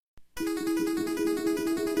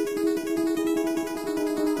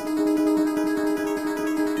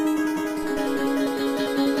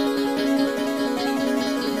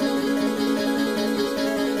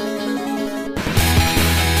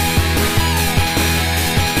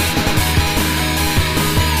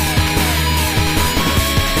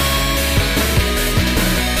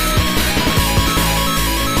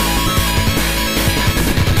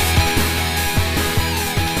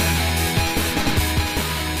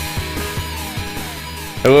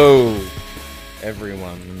Hello,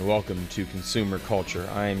 everyone, and welcome to Consumer Culture.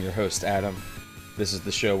 I am your host, Adam. This is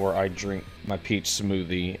the show where I drink my peach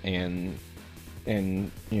smoothie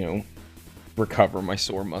and recover my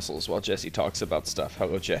sore muscles while Jesse talks about stuff.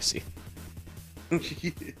 Hello, Jesse.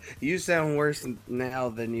 You sound worse now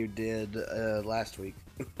than you did last week.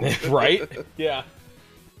 Right? Yeah.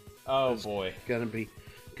 Oh boy.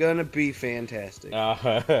 Gonna be fantastic.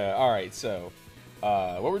 All right. So,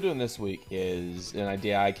 what we're doing this week is an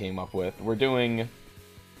idea I came up with. We're doing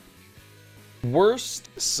worst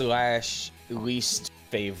 / least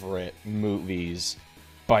favorite movies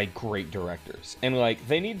by great directors, and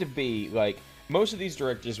they need to be most of these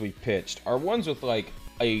directors we pitched are ones with a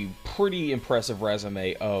pretty impressive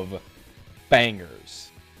resume of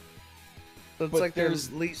bangers. So it's like their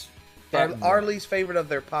our least favorite of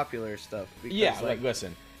their popular stuff. Because, yeah,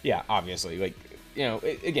 listen, yeah, obviously,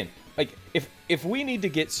 again, if we need to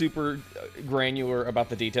get super granular about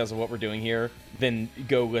the details of what we're doing here, then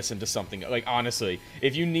go listen to something. Honestly,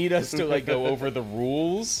 if you need us to go over the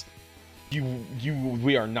rules,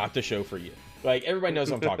 we are not the show for you. Everybody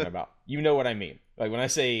knows what I'm talking about. You know what I mean. When I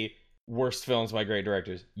say worst films by great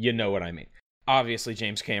directors, you know what I mean. Obviously,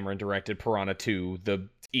 James Cameron directed Piranha 2, The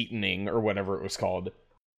Eatening, or whatever it was called.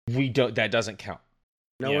 That doesn't count.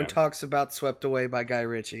 No one talks about Swept Away by Guy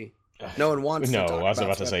Ritchie. No one wants to talk about it. No, I was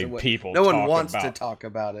about to say people. No one wants to talk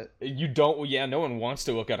about it. You don't. Yeah, no one wants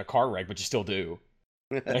to look at a car wreck, but you still do.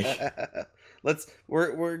 We're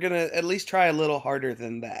gonna at least try a little harder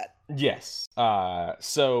than that. Yes.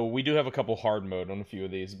 So we do have a couple hard mode on a few of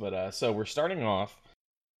these, but so we're starting off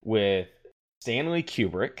with Stanley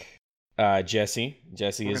Kubrick. Jesse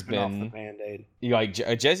has been off the Band-Aid.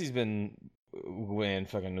 Jesse's been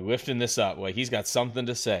fucking lifting this up. He's got something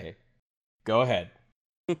to say. Go ahead.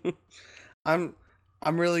 I'm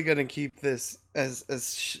really gonna keep this as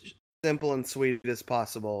simple and sweet as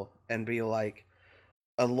possible, and be like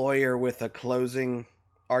a lawyer with a closing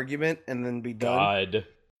argument, and then be done.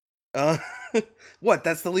 God. What?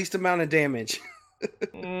 That's the least amount of damage.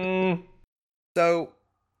 So,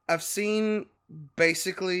 I've seen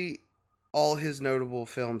basically all his notable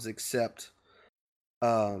films except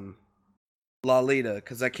Lolita,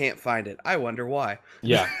 because I can't find it. I wonder why.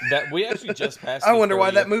 Yeah, that we actually just passed. I wonder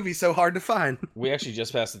why that movie's so hard to find. We actually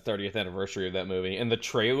just passed the 30th anniversary of that movie, and the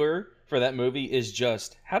trailer for that movie is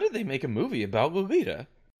just, how did they make a movie about Lolita?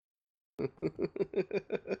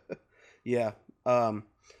 Yeah.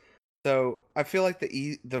 So I feel like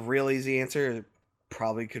the real easy answer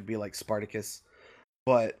probably could be like Spartacus,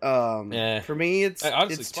 but for me it's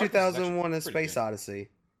honestly, it's Spartacus 2001: A Space Odyssey,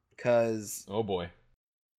 because oh boy,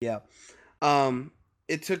 yeah.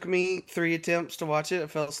 It took me 3 attempts to watch it. I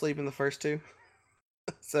fell asleep in the first 2.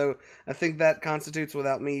 So I think that constitutes,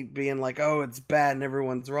 without me being like, oh, it's bad and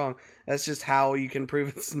everyone's wrong. That's just how you can prove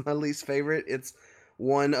it's my least favorite. It's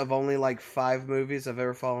one of only 5 movies I've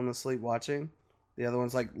ever fallen asleep watching. The other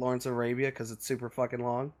one's Lawrence of Arabia, because it's super fucking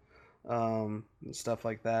long. And stuff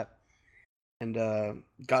like that. And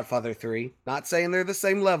Godfather 3. Not saying they're the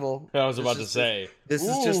same level. I was about to say. This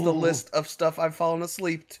is just the list of stuff I've fallen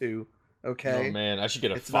asleep to. Okay. Oh man, I should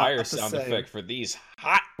get a fire sound effect for these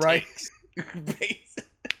hot takes.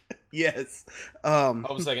 Yes.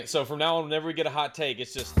 Hold a second. So from now on, whenever we get a hot take,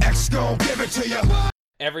 it's just X gon' give it to you.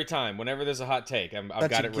 Every time, whenever there's a hot take,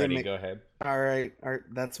 I've got it ready. Go ahead. All right,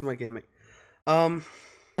 that's my gimmick.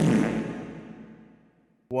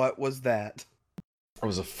 What was that? It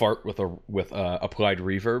was a fart with applied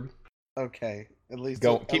reverb. Okay, at least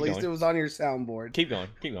going. It was on your soundboard. Keep going.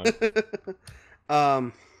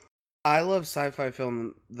 I love sci-fi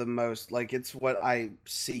film the most. It's what I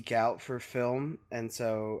seek out for film, and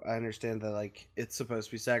so I understand that it's supposed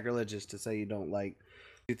to be sacrilegious to say you don't like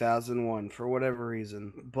 2001 for whatever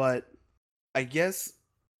reason, but I guess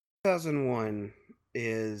 2001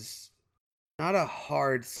 is not a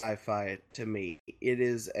hard sci-fi to me. It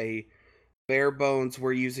is a bare bones,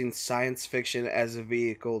 we're using science fiction as a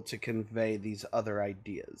vehicle to convey these other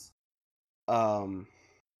ideas. I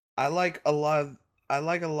like a lot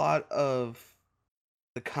of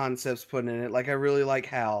the concepts put in it. I really like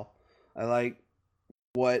Hal. I like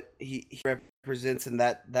what he represents in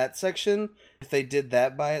that section. If they did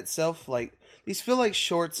that by itself, these feel like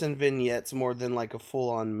shorts and vignettes more than a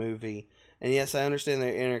full-on movie. And yes, I understand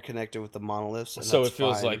they're interconnected with the monoliths. So it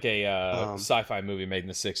feels like a sci-fi movie made in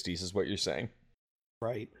the 60s is what you're saying.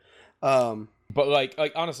 Right. But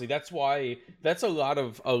honestly, that's a lot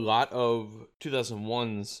of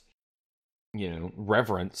 2001's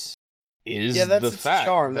reverence is that's the its fact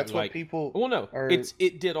charm. that, That's what people. Well, no,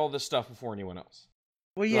 it did all this stuff before anyone else.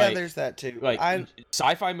 Well, yeah, Like, there's that too. like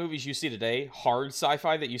sci-fi movies you see today, hard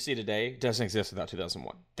sci-fi that you see today, doesn't exist without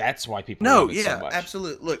 2001. That's why people No, love it so yeah, much.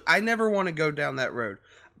 absolutely. Look, I never want to go down that road,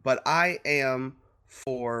 but I am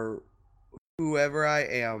for whoever I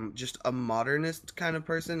am, just a modernist kind of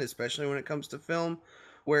person, especially when it comes to film,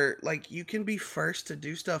 where like you can be first to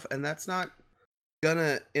do stuff, and that's not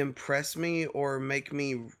gonna impress me or make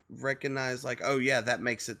me recognize like, oh yeah, that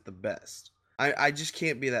makes it the best. I just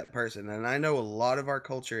can't be that person, and I know a lot of our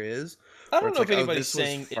culture is I where don't it's know if like, oh, anybody's this was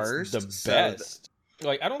saying it's the first, so best.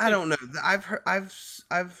 Like, I don't I think don't know. I've heard,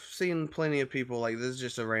 I've seen plenty of people like this is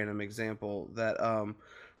just a random example that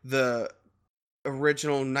the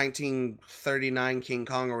original 1939 King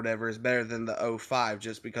Kong or whatever is better than the '05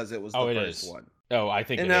 just because it was the it first is. one. Oh, I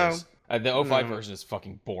think You it know, is. The '05 no, version is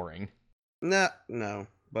fucking boring. no,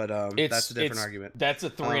 but that's a different argument. That's a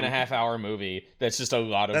 3.5 hour movie. That's just a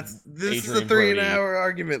lot of This is a Adrian 3 and Brody. hour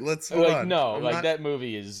argument. Let's hold Like, on. no, I'm like not. that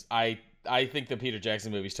movie is I think the Peter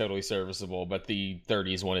Jackson movie is totally serviceable, but the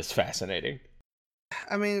 '30s one is fascinating.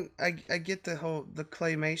 I mean, I get the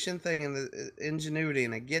claymation thing and the ingenuity,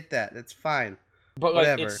 and I get that. It's fine. But like,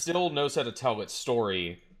 it Whatever. still knows how to tell its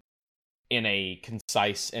story in a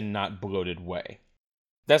concise and not bloated way.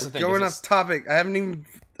 That's the thing. Going off topic. I haven't even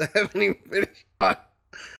finished.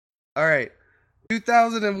 All right.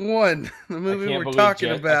 2001, the movie we're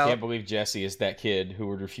talking about. I can't believe Jesse is that kid who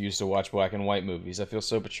would refuse to watch black and white movies. I feel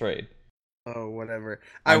so betrayed. Oh, whatever.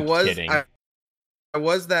 I'm kidding. I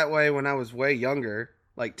was that way when I was way younger,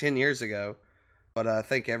 like 10 years ago. But I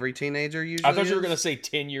think every teenager usually I thought you were is. going to say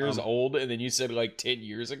 10 years old, and then you said like 10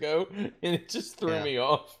 years ago, and it just threw me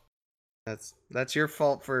off. That's your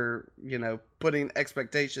fault for, putting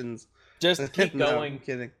expectations. Just keep going. I'm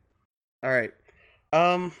kidding. All right.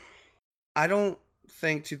 I don't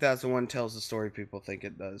think 2001 tells the story people think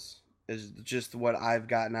it does. Is just what I've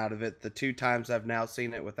gotten out of it the 2 times I've now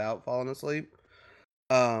seen it without falling asleep.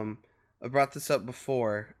 I brought this up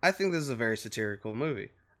before. I think this is a very satirical movie.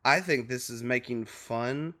 I think this is making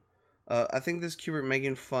fun. I think this Kubrick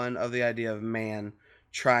making fun of the idea of man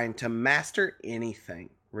trying to master anything,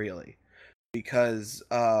 really, because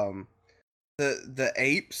the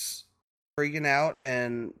apes freaking out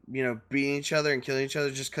and beating each other and killing each other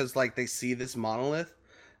just because like they see this monolith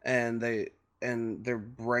and their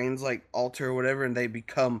brains like alter or whatever and they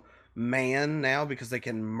become man now because they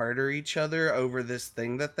can murder each other over this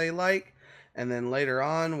thing that they like. And then later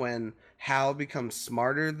on when Hal becomes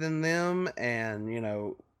smarter than them and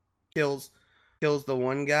kills the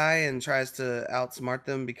one guy and tries to outsmart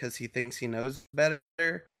them because he thinks he knows better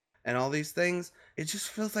and all these things, it just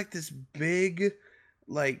feels like this big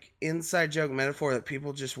like inside joke metaphor that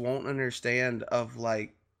people just won't understand of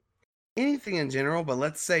like anything in general, but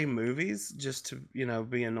let's say movies, just to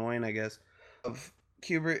be annoying, I guess. Of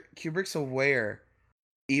Kubrick's aware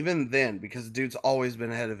even then, because dude's always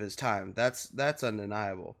been ahead of his time. That's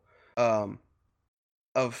undeniable.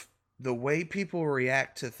 Of the way people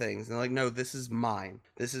react to things and like, no, this is mine.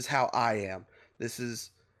 This is how I am. This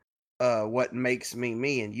is what makes me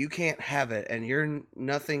me, and you can't have it, and you're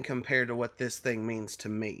nothing compared to what this thing means to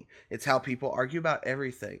me. It's how people argue about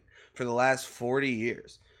everything for the last 40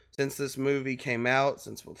 years. Since this movie came out,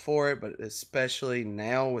 since before it, but especially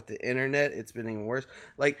now with the internet, it's been even worse.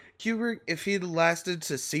 Like, Kubrick, if he'd lasted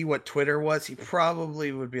to see what Twitter was, he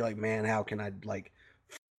probably would be like, man, how can I, like,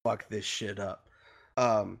 fuck this shit up?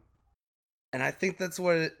 And I think that's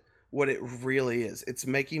what it really is. It's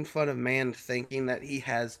making fun of man thinking that he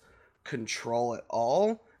has control at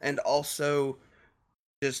all, and also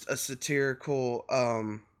just a satirical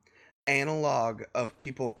analog of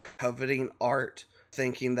people coveting art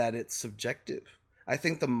thinking that it's subjective. I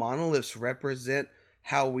think the monoliths represent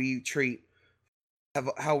how we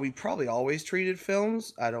probably always treated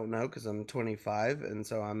films. I don't know because I'm 25 and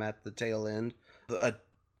so I'm at the tail end of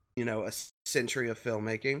a century of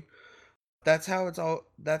filmmaking. That's how the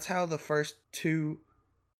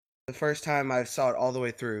first time I saw it all the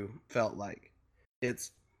way through felt like.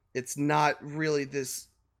 It's not really this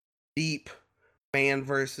deep man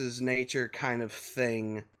versus nature kind of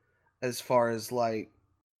thing as far as like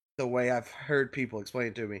the way I've heard people explain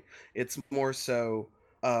it to me. It's more so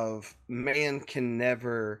of man can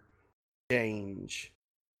never change,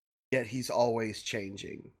 yet he's always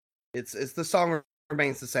changing. It's the song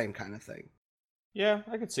remains the same kind of thing. Yeah,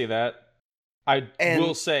 I could see that. I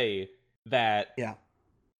will say that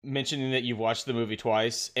mentioning that you've watched the movie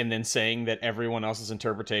twice and then saying that everyone else's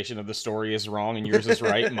interpretation of the story is wrong and yours is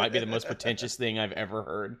right might be the most pretentious thing I've ever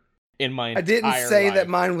heard in my entire life. I didn't say that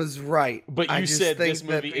mine was right. But you said this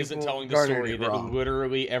movie isn't telling the story that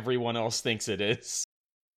literally everyone else thinks it is.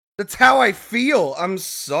 That's how I feel. I'm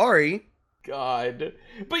sorry. God.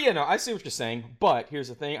 But yeah, no, I see what you're saying. But here's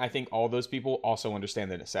the thing: I think all those people also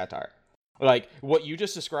understand that it's satire. Like what you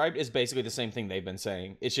just described is basically the same thing they've been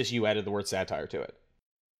saying. It's just you added the word satire to it.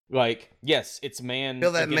 Like, yes, it's I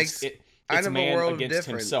feel that makes kind it's of a man world of against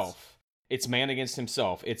difference. himself. It's man against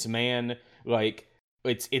himself. It's man like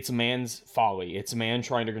it's man's folly. It's man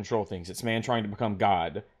trying to control things. It's man trying to become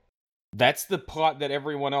God. That's the plot that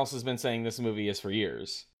everyone else has been saying this movie is for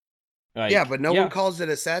years. Like, Yeah, but no one calls it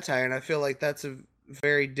a satire, and I feel like that's a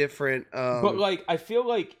very different but like I feel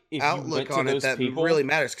like if you outlook went to on it those that people, really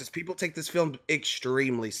matters because people take this film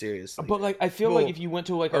extremely seriously. but like I feel People like if you went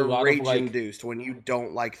to like a are lot of rage like induced when you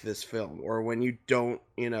don't like this film or when you don't,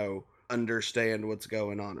 understand what's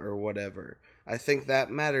going on or whatever. I think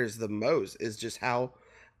that matters the most is just how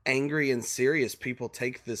angry and serious people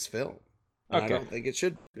take this film. And I okay, don't think it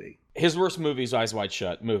should be. his worst movie is Eyes Wide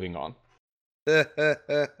Shut. Moving on.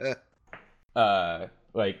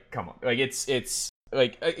 Like come on, like it's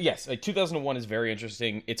like yes, like 2001 is very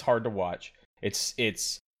interesting. It's hard to watch.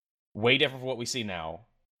 It's way different from what we see now,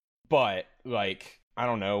 but like I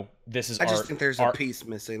don't know. This is I art. just think there's a art. piece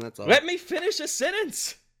missing. That's all. Let me finish a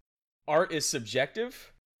sentence. Art is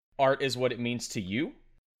subjective. Art is what it means to you,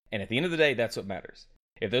 and at the end of the day, that's what matters.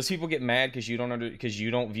 If those people get mad because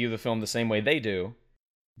you don't view the film the same way they do,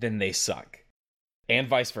 then they suck, and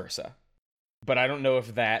vice versa. But I don't know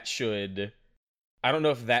if that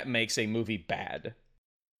makes a movie bad,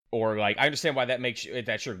 or like I understand why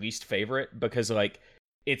that's your least favorite because like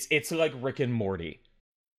it's like Rick and Morty,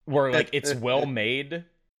 where like it's well made,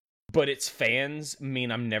 but its fans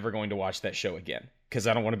mean I'm never going to watch that show again because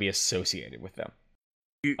I don't want to be associated with them.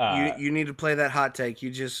 You need to play that hot take.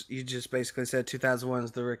 You just basically said 2001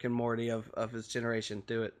 is the Rick and Morty of his generation.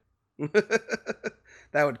 Do it.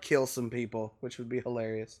 That would kill some people, which would be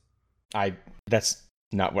hilarious. That's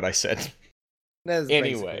not what I said. That's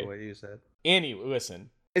Anyway. basically what you said. Anyway,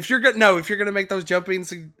 listen. If you're gonna make those jump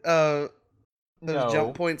No.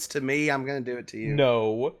 points to me, I'm gonna do it to you.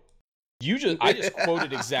 No. I just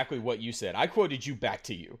quoted exactly what you said. I quoted you back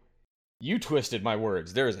to you. You twisted my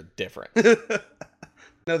words. There is a difference.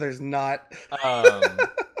 No, there's not.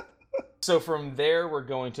 So from there, we're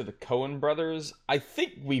going to the Coen brothers. I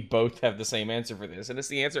think we both have the same answer for this, and it's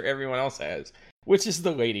the answer everyone else has, which is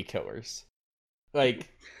the Lady Killers. Like,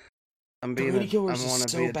 I want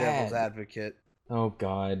to be a devil's advocate. Oh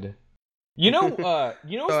God. You know what's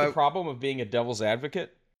the problem of being a devil's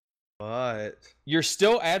advocate? What? You're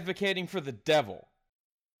still advocating for the devil.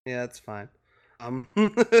 Yeah, that's fine.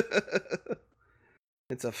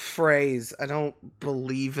 It's a phrase. I don't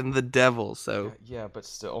believe in the devil, so yeah, but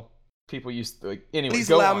still, people use anyway. Please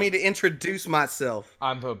allow me to introduce myself.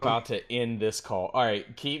 I'm about to end this call. All right,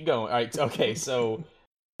 keep going. All right, okay, so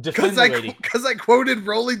because I quoted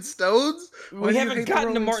Rolling Stones. We haven't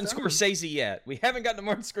gotten to Martin Scorsese yet.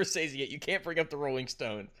 You can't bring up the Rolling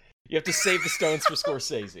Stones. You have to save the Stones for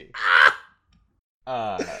Scorsese.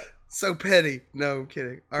 So petty. No, I'm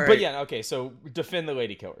kidding. All right. But yeah, okay, so defend the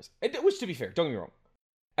Lady Killers. Which, to be fair, don't get me wrong.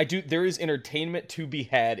 There is entertainment to be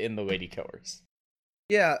had in the Lady Killers.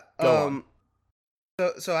 Yeah. Go on.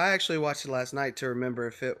 So I actually watched it last night to remember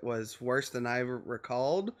if it was worse than I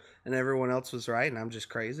recalled, and everyone else was right, and I'm just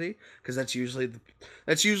crazy because that's usually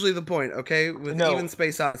the point. Okay, even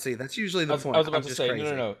Space Odyssey, that's usually the point. I was about to say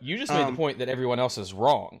crazy. No. You just made the point that everyone else is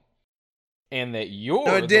wrong, and that you're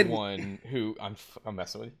the one who I'm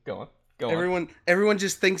messing with you. Go on. Everyone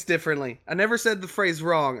just thinks differently. I never said the phrase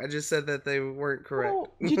wrong. I just said that they weren't correct.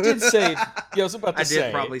 Well, you did say. Yeah, I was about to say. I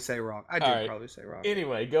did probably say wrong.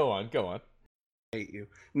 Anyway, go on. I hate you.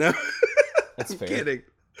 No, that's fair. I'm kidding.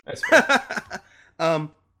 That's fair.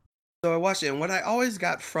 So I watched it, and what I always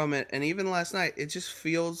got from it, and even last night, it just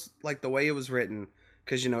feels like the way it was written,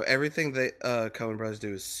 because everything that Coen Brothers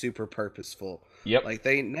do is super purposeful. Yep. Like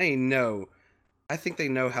they know. I think they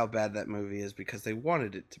know how bad that movie is because they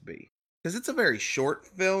wanted it to be. Because it's a very short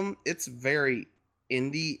film. It's very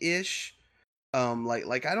indie-ish.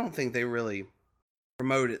 Like I don't think they really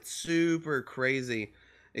promote it super crazy,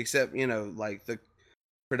 except like the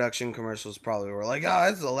production commercials probably were like, "Oh,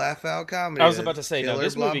 it's a laugh-out comedy." I was about to say, no,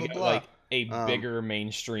 this movie got like a bigger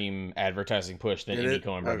mainstream advertising push than any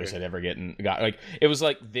Coen Brothers had ever got. Like it was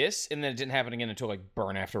like this, and then it didn't happen again until like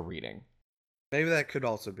Burn After Reading. Maybe that could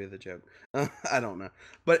also be the joke. I don't know,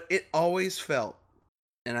 but it always felt.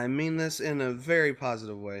 And I mean this in a very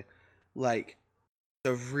positive way, like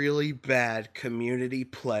a really bad community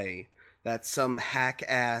play that some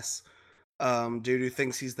hack-ass dude who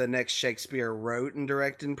thinks he's the next Shakespeare wrote and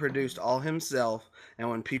directed and produced all himself, and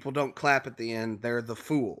when people don't clap at the end, they're the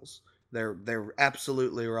fools. They're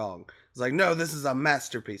absolutely wrong. It's like, no, this is a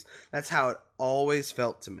masterpiece. That's how it always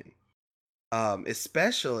felt to me.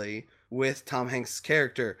 especially with Tom Hanks'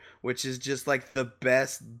 character, which is just like the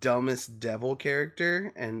best, dumbest devil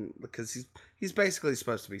character, and because he's basically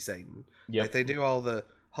supposed to be Satan. Like Yep. they do all the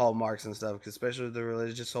hallmarks and stuff, especially the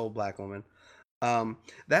religious old black woman.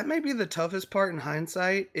 That may be the toughest part in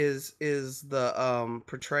hindsight is the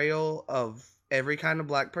portrayal of every kind of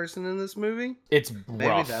black person in this movie. It's Maybe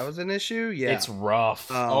that rough. was an issue. Yeah. It's rough.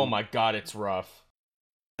 Oh Um, my god, it's rough.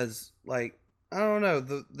 as like I don't know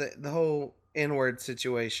the whole N-word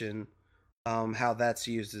situation, how that's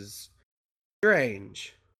used is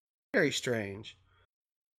strange, very strange.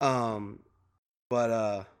 Um, but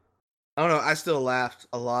I don't know. I still laughed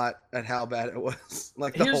a lot at how bad it was,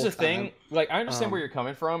 like the Here's whole the time. thing, like I understand where Um, you're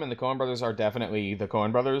coming from, and the Coen brothers are definitely the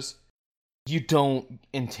Coen brothers. You don't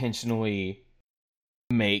intentionally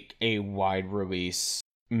make a wide release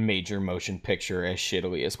major motion picture as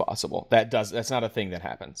shittily as possible. That's not a thing that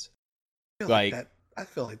happens. I feel like Like that. I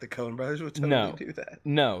feel like the Coen Brothers would totally no. do that.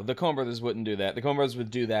 No, the Coen brothers wouldn't do that. The Coen brothers would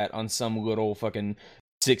do that on some little fucking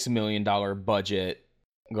 $6 million budget,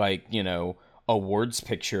 like, awards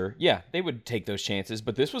picture. Yeah, they would take those chances,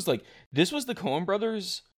 but this was the Coen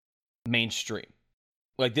brothers mainstream.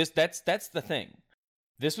 Like that's the thing.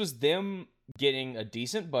 This was them getting a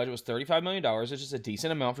decent budget. It was $35 million, which is a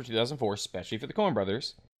decent amount for 2004, especially for the Coen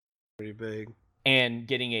brothers, Pretty big. and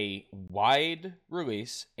getting a wide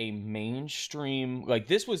release, a mainstream. Like,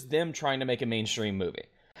 this was them trying to make a mainstream movie.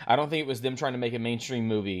 I don't think it was them trying to make a mainstream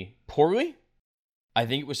movie poorly. I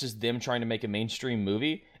think it was just them trying to make a mainstream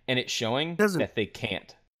movie, and it's showing that they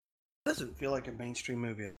can't. Doesn't feel like a mainstream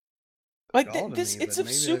movie. Like, All to this, me, it's but a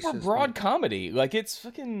maybe super that's just broad me. comedy. Like, it's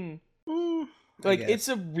fucking... I Like, guess. it's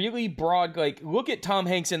a really broad, like, look at Tom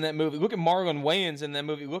Hanks in that movie. Look at Marlon Wayans in that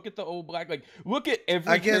movie. Look at the old black, like, look at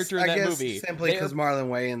every character in that movie. simply because Marlon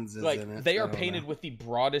Wayans is Like, in it. they I are don't painted know. with the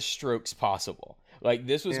broadest strokes possible. Like,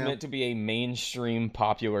 this was Yeah. meant to be a mainstream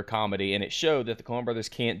popular comedy, and it showed that the Coen brothers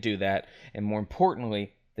can't do that, and more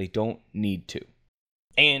importantly, they don't need to.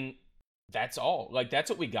 And that's all. Like, that's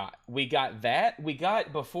what we got. We got that.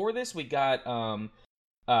 Before this, we got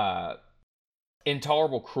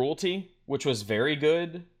Intolerable Cruelty, which was very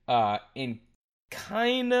good, and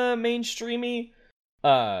kind of mainstreamy.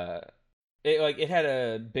 It had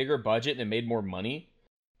a bigger budget and it made more money.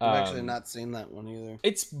 I've actually not seen that one either.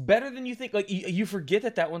 It's better than you think. Like, you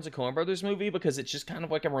forget that one's a Coen Brothers movie because it's just kind of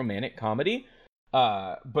like a romantic comedy.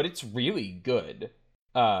 But it's really good.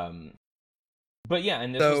 But yeah,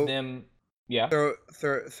 and this was them. Yeah.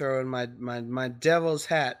 Throwing my devil's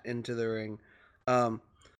hat into the ring.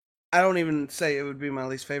 I don't even say it would be my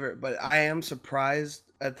least favorite, but I am surprised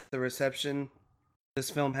at the reception this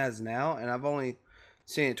film has now, and I've only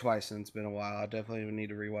seen it twice and it's been a while. I definitely need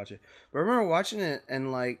to rewatch it. But I remember watching it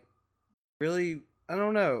and like really, I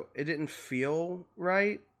don't know, it didn't feel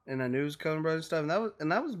right, and I knew it was Coen Brothers stuff,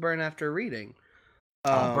 and that was Burn After Reading.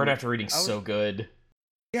 Burn After Reading's I was- so good.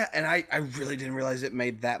 Yeah, and I really didn't realize it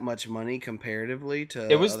made that much money comparatively to.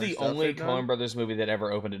 It was other the stuff only they've done, Coen Brothers movie that ever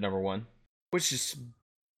opened at number one. which is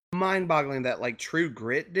mind-boggling that like True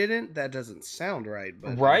Grit didn't. That doesn't sound right,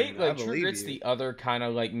 but Right? I mean, I Like, True believe Grit's you. the other kind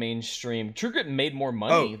of like mainstream. True Grit made more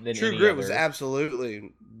money than True any Grit other. was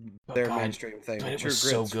absolutely Oh, their God, mainstream thing. but it True was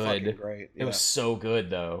Grit's so fucking good. great. It was so good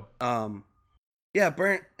though. Yeah,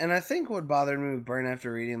 and I think what bothered me with Burn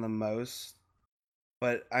After Reading the most,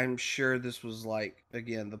 but I'm sure this was like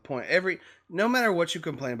again the point. No matter what you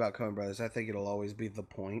complain about Coen Brothers, I think it'll always be the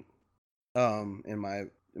point. In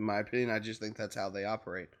my opinion, I just think that's how they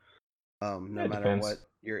operate. No Yeah, it matter depends. what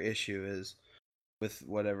your issue is with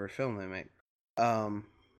whatever film they make.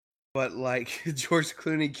 But like George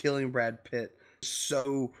Clooney killing Brad Pitt,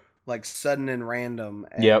 so like sudden and random,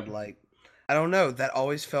 and Yep. like I don't know, that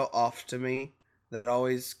always felt off to me. That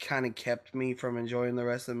always kind of kept me from enjoying the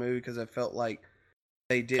rest of the movie because I felt like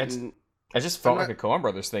they didn't. It just felt I'm like a Coen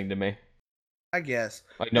Brothers thing to me. I guess.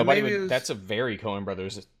 Like, And nobody maybe it would. was- That's a very Coen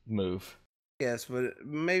Brothers move. Yes, but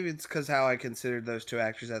maybe it's because how I considered those two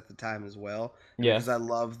actors at the time as well. Yeah. Because I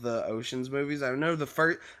love the Ocean's movies. I know the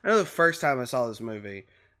first time I saw this movie,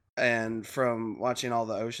 and from watching all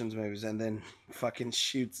the Ocean's movies, and then fucking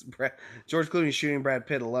George Clooney shooting Brad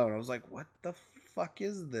Pitt alone. I was like, what the fuck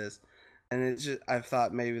is this? And it's just I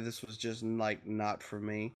thought maybe this was just like not for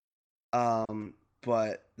me.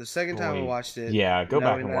 But the second time I Boy, watched it, Yeah, go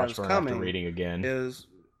back knowing and that it watch was Burn coming, After Reading again. is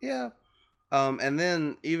yeah. And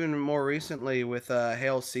then even more recently with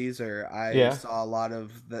Hail Caesar, I Yeah. saw a lot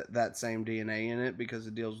of that same DNA in it because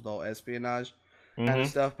it deals with all espionage kind Mhm. of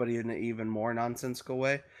stuff, but in an even more nonsensical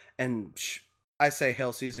way. And I say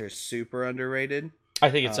Hail Caesar is super underrated, I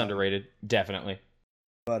think it's underrated, definitely.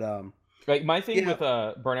 but Like, my thing Yeah.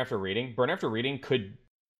 with Burn After Reading could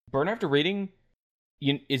Burn After Reading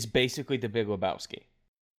is basically The Big Lebowski,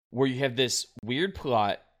 where you have this weird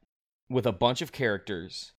plot with a bunch of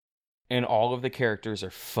characters, and all of the characters are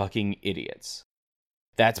fucking idiots.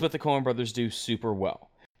 That's what the Coen brothers do super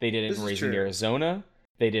well. They did it in Raising Arizona.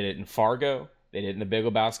 They did it in Fargo. They did it in The Big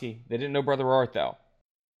Lebowski. They didn't know Brother Art, though.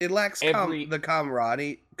 It lacks the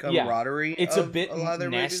camaraderie. It's a bit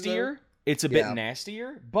nastier. Movies, it's a bit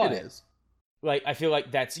nastier, but it is. Like, I feel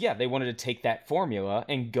like they wanted to take that formula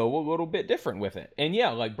and go a little bit different with it. And yeah,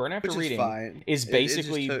 like Burn After Reading is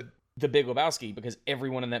basically The Big Lebowski because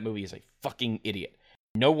everyone in that movie is a fucking idiot.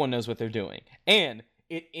 No one knows what they're doing. And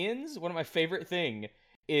it ends, one of my favorite thing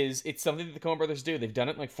is it's something that the Coen brothers do. They've done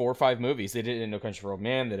it in like 4 or 5 movies. They did it in No Country for Old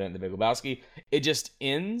Men. They did it in The Big Lebowski. It just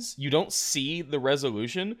ends. You don't see the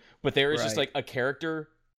resolution, but there is just like a character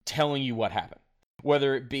telling you what happened.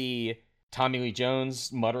 Whether it be Tommy Lee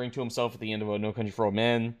Jones muttering to himself at the end of No Country for Old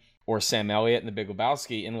Men, or Sam Elliott in The Big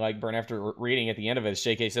Lebowski, and like Burn After Reading at the end of it,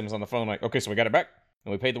 J.K. Simmons on the phone like, okay, so we got it back,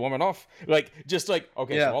 and we paid the woman off. Like, just like,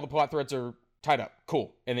 okay, so all the plot threads are tied up.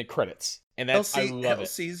 Cool. And then credits. And that's, I love it.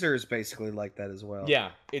 Caesar is basically like that as well.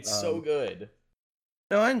 Yeah, it's so good.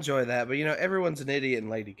 No, I enjoy that, but everyone's an idiot in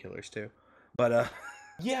Lady Killers too. But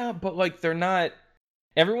yeah, but like they're not.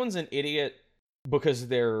 Everyone's an idiot because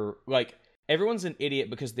they're like. Everyone's an idiot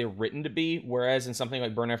because they're written to be, whereas in something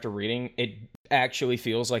like Burn After Reading, it actually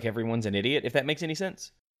feels like everyone's an idiot, if that makes any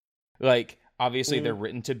sense. Like, obviously they're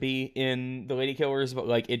written to be in The Lady Killers, but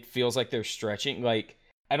like it feels like they're stretching. Like,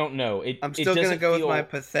 I don't know. I'm still going to go with my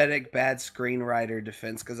pathetic bad screenwriter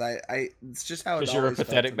defense, because it's just how it always felt. Because you're a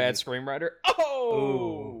pathetic bad screenwriter?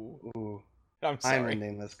 Oh! Ooh. I'm sorry. I'm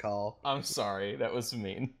ending this call. I'm sorry. That was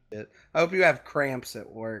mean. I hope you have cramps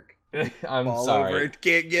at work. I'm sorry. Over.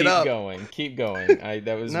 Can't get up. Keep going.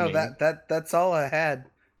 That was no. mean. That's all I had.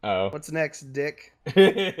 Oh. What's next, Dick?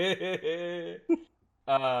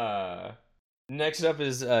 Next up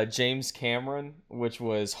is James Cameron, which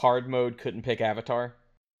was hard mode. Couldn't pick Avatar.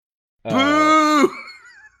 Boo!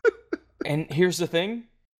 And here's the thing,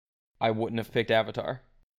 I wouldn't have picked Avatar.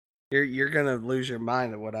 You're gonna lose your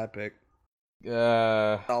mind at what I picked. It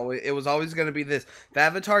was always going to be this. If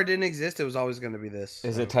Avatar didn't exist, it was always going to be this.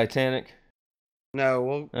 Is it Titanic?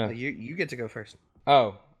 No, well, you get to go first.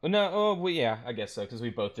 Oh no, well, yeah, I guess so because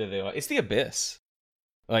we both did it. It's The Abyss.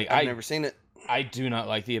 Like I've never seen it. I do not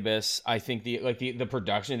like The Abyss. I think the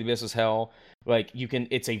production of The Abyss was hell. Like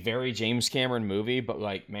it's a very James Cameron movie, but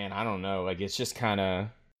like, man, I don't know. Like it's just kind of,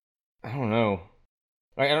 I don't know.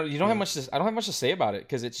 Like I don't have much to say about it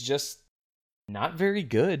because it's just not very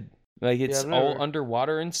good. Like it's all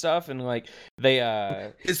underwater and stuff, and like they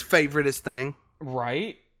his favoriteest thing,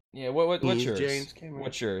 right? Yeah. What's yours? James Cameron.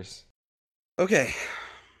 What's yours? Okay,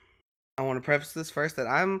 I want to preface this first that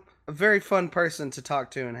I'm a very fun person to talk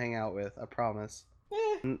to and hang out with. I promise.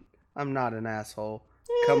 I'm not an asshole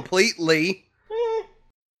completely.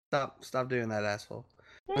 Stop doing that, asshole.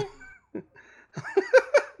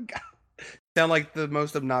 Sound like the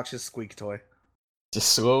most obnoxious squeak toy.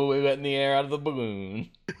 Just slowly letting the air out of the balloon.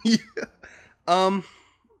 Yeah.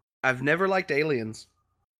 I've never liked Aliens.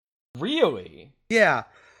 Really? Yeah.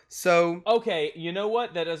 So. Okay, you know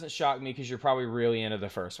what? That doesn't shock me because you're probably really into the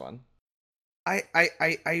first one. I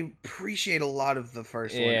appreciate a lot of the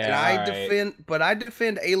first one, and I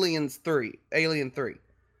defend Alien 3.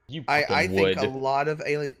 You I think a lot of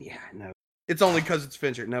Alien. Yeah, I know. It's only because it's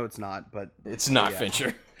Fincher. No, it's not. But it's not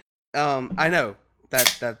Fincher. I know.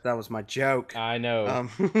 That was my joke. I know.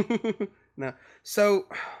 No. So,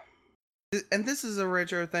 and this is a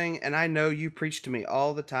retro thing, and I know you preach to me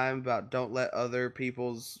all the time about don't let other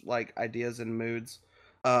people's like ideas and moods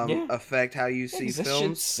affect how you see films. That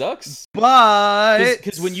shit sucks. But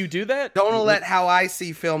because when you do that, don't let how I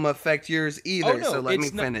see film affect yours either. Oh, no, so let me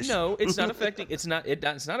finish. No, it's not affecting. It's not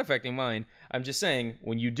affecting mine. I'm just saying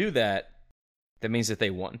when you do that, that means that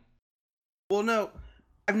they won. Well, no.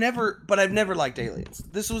 I've never liked Aliens.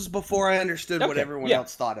 This was before I understood what everyone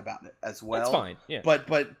else thought about it as well. That's fine. Yeah. But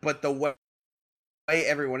the way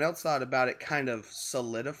everyone else thought about it kind of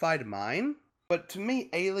solidified mine. But to me,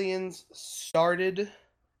 Aliens started,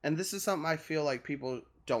 and this is something I feel like people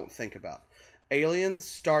don't think about. Aliens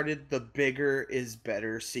started the bigger is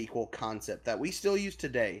better sequel concept that we still use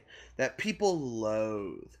today, that people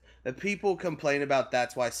loathe, that people complain about.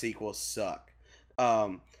 That's why sequels suck.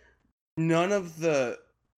 None of the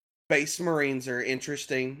Space Marines are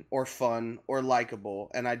interesting or fun or likable,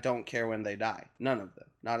 and I don't care when they die. None of them.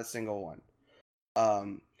 Not a single one.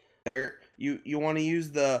 You want to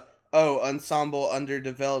use the ensemble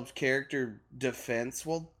underdeveloped character defense?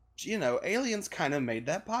 Well, Aliens kind of made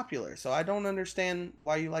that popular, so I don't understand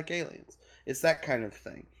why you like Aliens. It's that kind of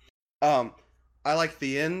thing. I like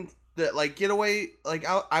the end. That like get away. Like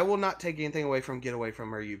I will not take anything away from "Get Away from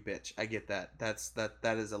Her, You Bitch." I get that.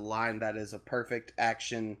 That is a line. That is a perfect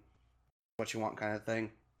action. What you want kind of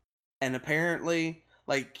thing. And apparently,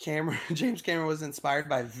 like Cameron, James Cameron was inspired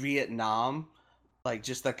by Vietnam, like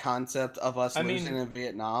just the concept of us I losing mean, in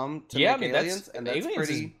Vietnam to yeah, I make mean Aliens, and that's Aliens is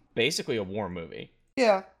pretty. basically a war movie.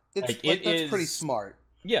 Yeah, it's Like like it that's pretty is. smart.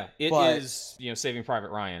 Yeah, it But is. Saving Private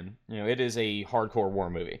Ryan. It is a hardcore war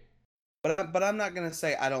movie. but I'm not gonna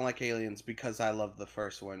say I don't like Aliens because I love the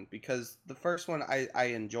first one, because the first one I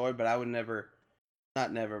enjoy, but I would never,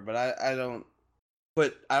 not never, but I don't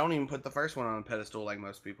put, I don't even put the first one on a pedestal like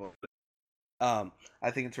most people.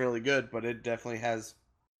 I think it's really good, but it definitely has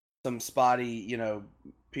some spotty,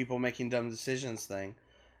 people making dumb decisions thing.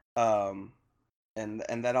 Um, and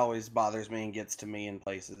that always bothers me and gets to me in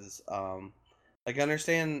places. Like I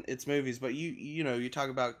understand it's movies, but you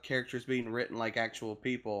talk about characters being written like actual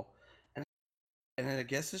people, and I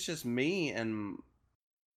guess it's just me and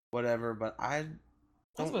whatever, but I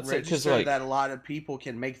I was don't about to say because register that a lot of people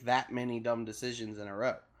can make that many dumb decisions in a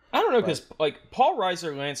row. I don't know, But because Paul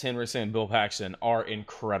Reiser, Lance Henriksen, and Bill Paxton are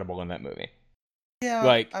incredible in that movie.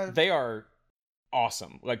 yeah, They are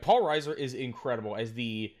awesome. Like Paul Reiser is incredible as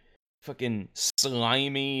the fucking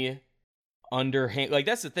slimy underhand. Like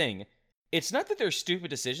that's the thing. It's not that there's stupid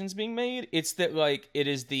decisions being made. It's that it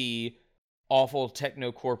is the awful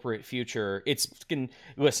techno corporate future. It's fucking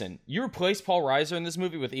listen. You replace Paul Reiser in this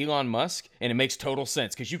movie with Elon Musk, and it makes total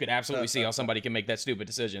sense because you could absolutely see how somebody can make that stupid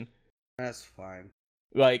decision. that's fine.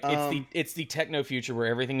 Like it's the techno future where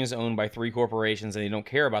everything is owned by 3 corporations and they don't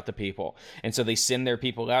care about the people. And so they send their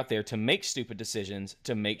people out there to make stupid decisions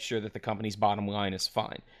to make sure that the company's bottom line is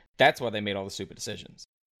fine. That's why they made all the stupid decisions.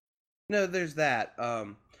 No, there's that.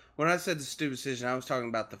 When I said the stupid decision, I was talking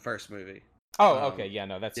about the first movie. Oh, okay. Yeah,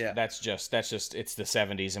 no, that's yeah. that's just it's the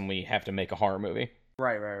 70s and we have to make a horror movie.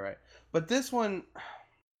 Right. But this one,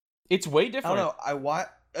 it's way different. I don't know.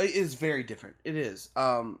 It is very different. It is.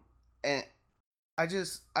 And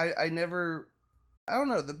I never, I don't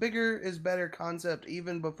know. The bigger is better concept.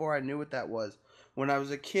 Even before I knew what that was, when I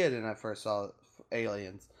was a kid and I first saw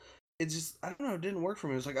Aliens, it just, I don't know. It didn't work for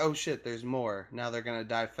me. It was like, oh shit, there's more. Now they're gonna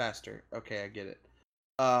die faster. Okay, I get it.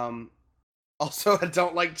 Also, I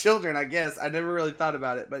don't like children. I guess I never really thought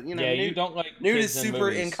about it, but yeah, Newt, you don't like Newt kids is in super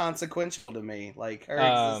movies. inconsequential to me. Like her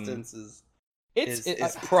existence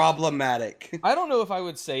is problematic. I don't know if I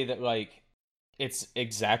would say that it's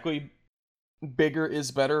exactly bigger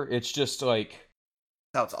is better. It's just that's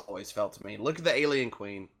how it's always felt to me. Look at the Alien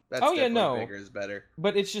Queen. That's bigger is better.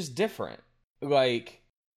 But it's just different. Like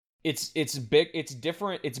it's big. It's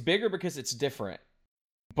different. It's bigger because it's different.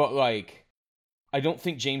 But I don't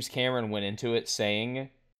think James Cameron went into it saying,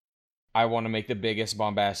 I want to make the biggest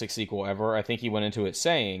bombastic sequel ever. I think he went into it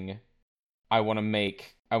saying, I want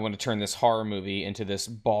to turn this horror movie into this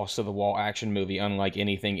balls to the wall action movie unlike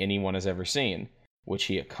anything anyone has ever seen, which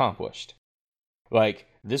he accomplished.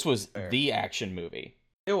 This was the action movie.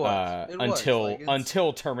 It was.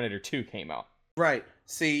 Until Terminator 2 came out. Right.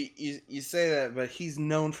 See, you say that, but he's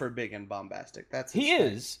known for big and bombastic. That's his he thing.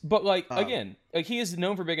 is, but again, he is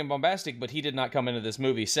known for big and bombastic, but he did not come into this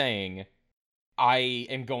movie saying, I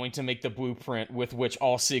am going to make the blueprint with which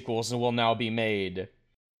all sequels will now be made.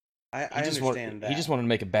 I understand that. He just wanted to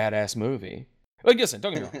make a badass movie. Listen,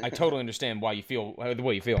 don't get me wrong. I totally understand why you feel the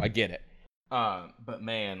way you feel. I get it. But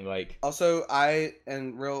man, also,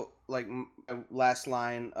 last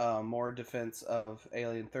line, more defense of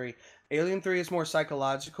Alien 3. Alien 3 is more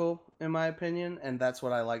psychological, in my opinion, and that's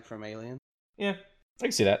what I like from Alien. Yeah, I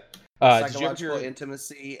can see that. Psychological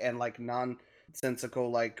intimacy and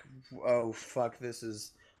nonsensical, oh fuck, this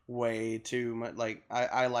is way too much.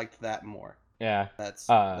 I liked that more. Yeah, that's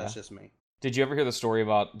just me. Did you ever hear the story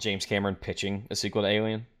about James Cameron pitching a sequel to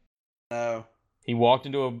Alien? No. He walked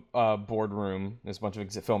into a boardroom. There's a bunch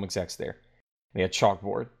of film execs there. And he had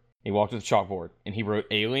chalkboard. He walked with a chalkboard, and he wrote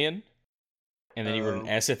Alien, and then he wrote an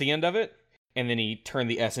S at the end of it, and then he turned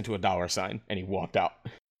the S into a $, and he walked out.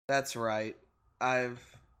 That's right.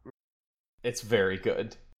 It's very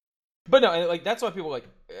good. But no, that's why people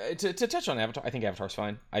to touch on Avatar. I think Avatar's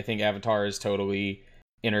fine. I think Avatar is totally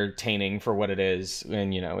entertaining for what it is,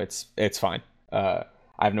 and it's fine. I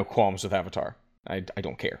have no qualms with Avatar. I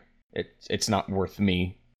don't care. It's not worth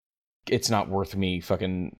me. It's not worth me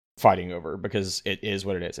fucking fighting over because it is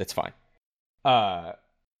what it is. It's fine.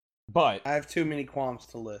 But I have too many qualms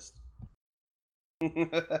to list. We can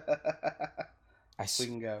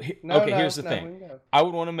go. Here's the thing. I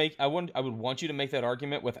would want you to make that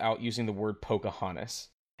argument without using the word Pocahontas,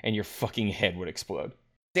 and your fucking head would explode.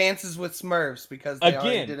 Dances with Smurfs because they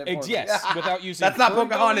already did Again, it for me. yes, without using That's not Fern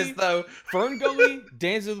Pocahontas Gully, though. Fern Gully,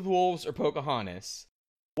 Dances with Wolves, or Pocahontas.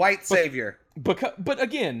 White savior. But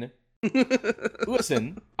again,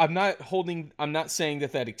 listen, I'm not saying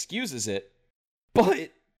that excuses it,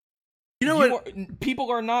 but You know what?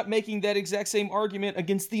 people are not making that exact same argument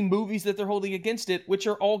against the movies that they're holding against it, which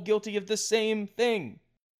are all guilty of the same thing.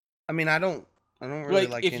 I mean, I don't really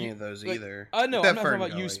like any of those either. No, I'm not Except talking Fern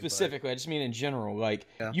about you Gully, specifically. I just mean in general. Like,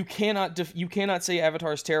 Yeah. you cannot say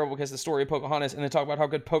Avatar is terrible because the story of Pocahontas, and then talk about how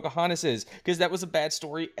good Pocahontas is, because that was a bad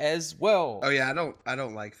story as well. Oh yeah, I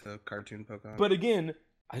don't like the cartoon Pocahontas. But again,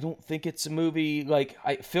 I don't think it's a movie. Like,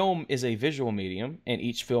 film is a visual medium, and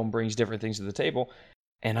each film brings different things to the table.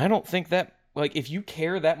 And I don't think that, like, if you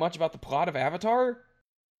care that much about the plot of Avatar,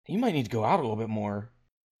 you might need to go out a little bit more.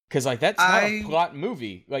 Because, like, that's not a plot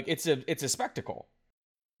movie. Like, it's a spectacle.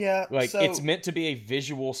 Yeah. Like, it's meant to be a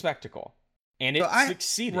visual spectacle. And it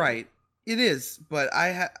succeeded. Right. It is, but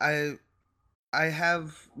I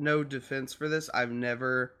have no defense for this. I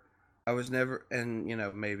was never,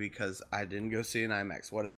 and maybe because I didn't go see an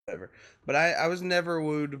IMAX, whatever. But I was never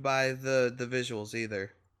wooed by the visuals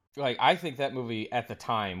either. Like, I think that movie at the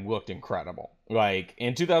time looked incredible. Like,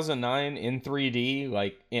 in 2009, in 3D,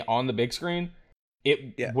 like, on the big screen,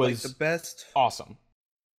 it was like the best, awesome.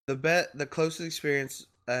 The closest experience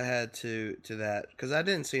I had to that, because I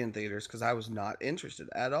didn't see it in theaters because I was not interested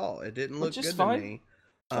at all. It didn't look good to me.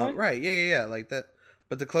 Right? Yeah, like that.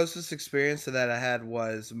 But the closest experience to that I had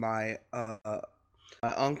was my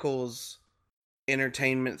uncle's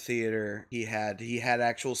entertainment theater. He had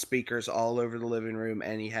actual speakers all over the living room,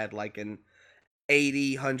 and he had like an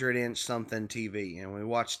 100-inch something TV, and we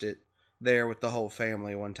watched it there with the whole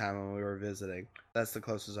family one time when we were visiting. That's the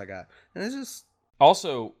closest I got, and it's just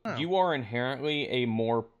also, you are inherently a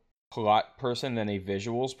more plot person than a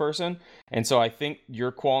visuals person, and so I think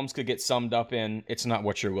your qualms could get summed up in it's not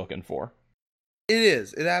what you're looking for. It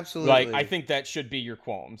is. It absolutely. Like, I think that should be your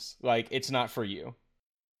qualms. Like, it's not for you.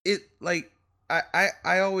 It, like,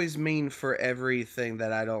 I always mean for everything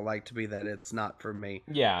that I don't like to be that it's not for me.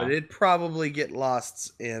 Yeah. But it'd probably get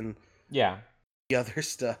lost in the other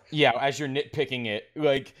stuff. Yeah, as you're nitpicking it,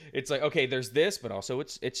 like, it's like, okay, there's this, but also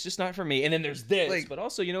it's just not for me. And then there's this, like, but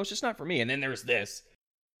also, it's just not for me. And then there's this.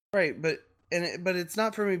 Right, but it's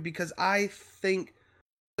not for me because I think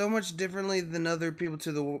so much differently than other people,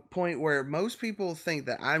 to the point where most people think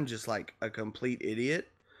that I'm just like a complete idiot.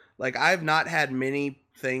 Like, I've not had many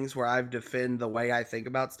things where I've defended the way I think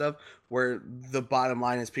about stuff where the bottom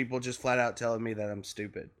line is people just flat out telling me that I'm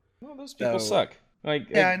stupid. Well, those people suck. Like,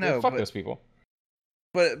 yeah, I know. Fuck those people.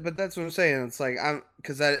 But that's what I'm saying. It's like,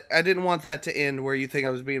 because I didn't want that to end where you think I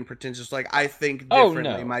was being pretentious. Like, I think differently.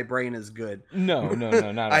 No. My brain is good. No, not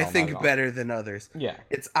at all. I think better than others. Yeah.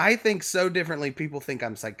 I think so differently. People think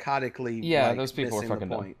I'm psychotically. Yeah, like, those people are fucking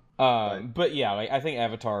dumb. But yeah, like, I think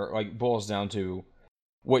Avatar, like, boils down to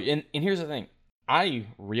what. And here's the thing: I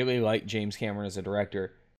really like James Cameron as a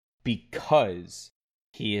director because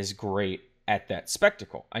he is great at that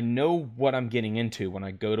spectacle. I know what I'm getting into when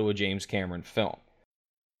I go to a James Cameron film.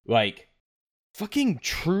 Like, fucking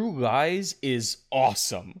True Lies is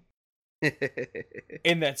awesome.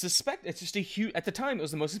 And that's it's just a huge, at the time, it was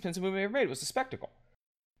the most expensive movie ever made. It was a spectacle.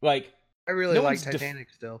 Like, I really like Titanic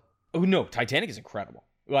still. Oh no, Titanic is incredible.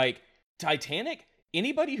 Like, Titanic,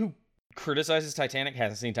 anybody who criticizes Titanic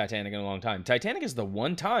hasn't seen Titanic in a long time. Titanic is the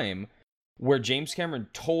one time where James Cameron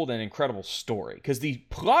told an incredible story, because the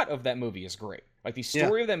plot of that movie is great. Like, the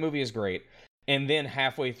story of that movie is great. And then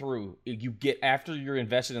halfway through, after you're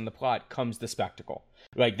invested in the plot, comes the spectacle.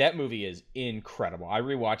 Like, that movie is incredible. I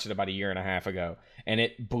rewatched it about a year and a half ago, and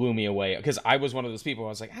it blew me away. Because I was one of those people, I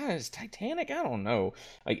was like, is Titanic? I don't know.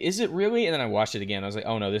 Like, is it really? And then I watched it again. I was like,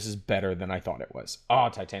 oh no, this is better than I thought it was. Oh,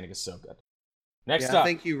 Titanic is so good. Next up. I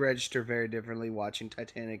think you register very differently watching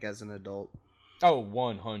Titanic as an adult. Oh,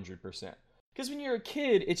 100%. Because when you're a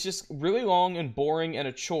kid, it's just really long and boring and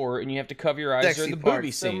a chore, and you have to cover your eyes during the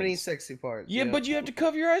booby scenes. So many sexy parts. Yeah, but you have to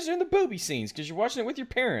cover your eyes during the booby scenes because you're watching it with your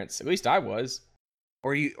parents. At least I was.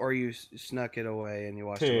 Or you snuck it away and you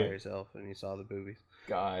watched it by yourself and you saw the boobies.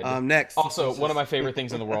 God. Next. Also, one of my favorite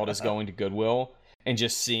things in the world is going to Goodwill and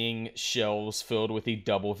just seeing shelves filled with the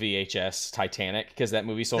double VHS Titanic, because that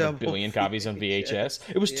movie sold 1 billion copies on VHS.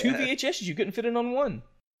 It was 2 VHSs. You couldn't fit it on one.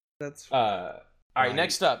 That's all right,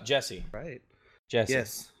 next up, Jesse. Right.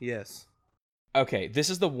 Jesse. Yes. Okay, this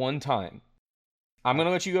is the one time. I'm going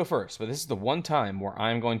to let you go first, but this is the one time where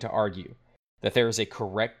I'm going to argue that there is a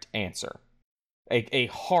correct answer. A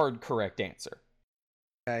hard correct answer.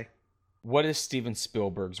 Okay. What is Steven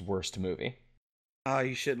Spielberg's worst movie? Oh,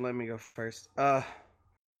 you shouldn't let me go first.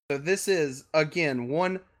 So this is again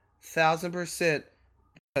 1000%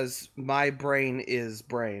 because my brain is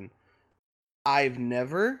brain. I've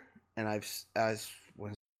never, and as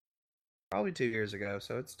was probably 2 years ago,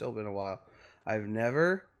 so it's still been a while. I've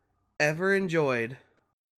never ever enjoyed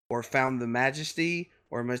or found the majesty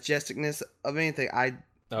or majesticness of anything. I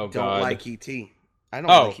Oh don't God. like E.T. I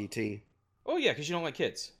don't Oh. like E.T. Oh yeah, because you don't like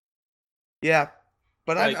kids. Yeah,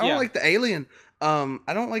 but Like, I don't yeah. like the alien. I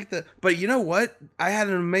don't like the. But you know what? I had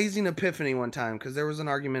an amazing epiphany one time because there was an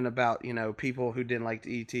argument about people who didn't like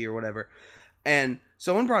the ET or whatever, and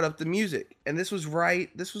someone brought up the music, and this was right.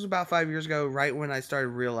 This was about 5 years ago, right when I started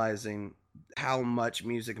realizing how much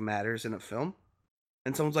music matters in a film.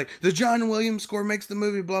 And someone's like, the John Williams score makes the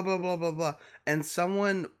movie, blah blah blah blah blah. And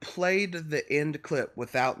someone played the end clip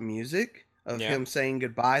without music of Yeah. him saying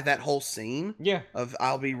goodbye. That whole scene Yeah. of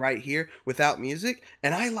 "I'll be right here" without music,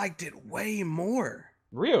 and I liked it way more.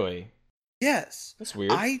 Really? Yes, That's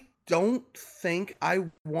weird. I don't think I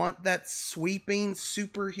want that sweeping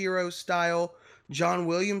superhero style John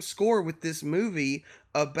Williams score with this movie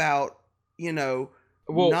about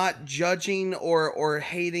Well, not judging or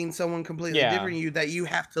hating someone completely Yeah. different than you, that you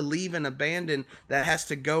have to leave and abandon, that has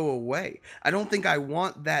to go away. I don't think I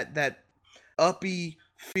want that uppy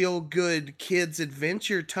feel good kids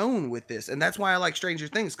adventure tone with this, and that's why I like Stranger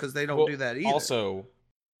Things, because they don't well, do that either. Also,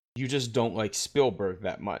 you just don't like Spielberg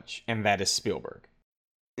that much, and that is Spielberg.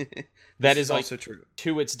 That is like, also true.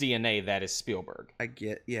 to its DNA, that is Spielberg. I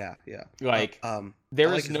get, yeah. Like, I there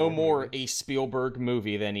like is his no horror more movies. a Spielberg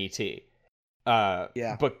movie than E.T.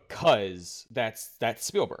 Yeah. Because that's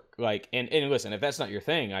Spielberg. Like, and listen, if that's not your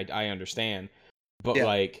thing, I understand. But Yeah.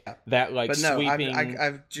 like that, like But no, sweeping.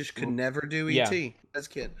 I just could never do Yeah. E.T. as a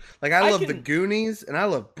kid. Like, I love The can- Goonies, and I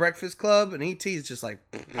love Breakfast Club, and E.T. is just like...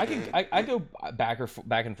 I go back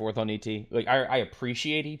and forth on E.T. Like, I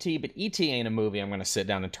appreciate E.T., but E.T. ain't a movie I'm gonna sit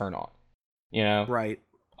down and turn on. You know? Right.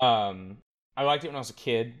 I liked it when I was a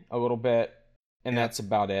kid a little bit, and Yeah. that's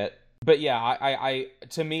about it. But yeah, I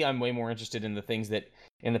to me, I'm way more interested in the things that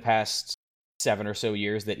in the past 7 or so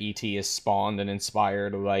years that E.T. has spawned and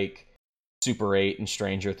inspired, like Super 8 and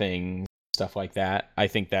Stranger Things, stuff like that. I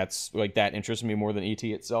think that's like that interests me more than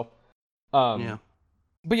E.T. itself. Yeah.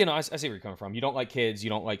 But I see where you're coming from. You don't like kids, you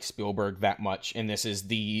don't like Spielberg that much, and this is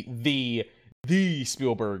the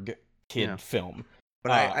Spielberg kid Yeah. film.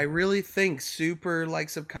 But I really think super, like,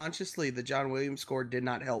 subconsciously, the John Williams score did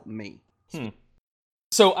not help me.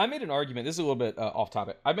 So I made an argument. This is a little bit off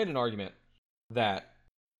topic. I made an argument that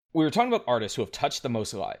we were talking about artists who have touched the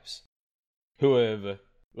most lives, who have,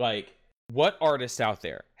 like, what artist out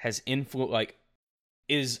there has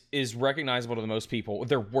is recognizable to the most people.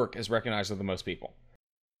 Their work is recognizable to the most people.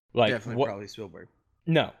 Like, Definitely, probably Spielberg.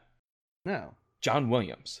 No, John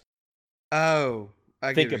Williams. Oh,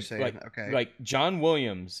 I get what you're of saying. Okay. Like John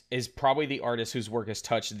Williams is probably the artist whose work has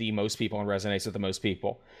touched the most people and resonates with the most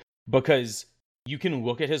people, because you can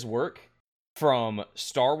look at his work from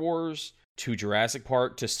Star Wars to Jurassic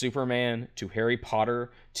Park to Superman to Harry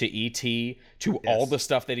Potter to E.T. to all the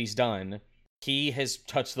stuff that he's done. He has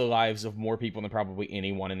touched the lives of more people than probably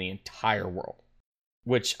anyone in the entire world,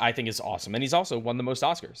 which I think is awesome. And he's also won the most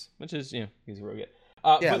Oscars, which is, he's really good.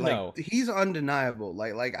 Yeah, but like, no, he's undeniable.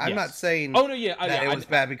 Like I'm not saying oh no, yeah, that it was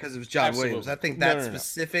bad because it was John absolutely. Williams. I think No, that no, no.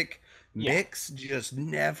 specific mix just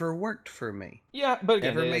never worked for me. Yeah, but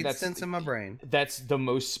again, Never made sense in my brain. That's the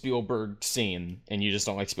most Spielberg scene, and you just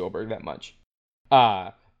don't like Spielberg that much.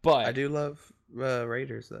 But I do love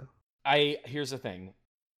Raiders though. Here's the thing: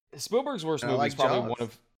 Spielberg's worst And I movie like is probably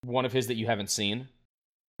Jaws. one of his that you haven't seen.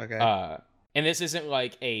 Okay. And this isn't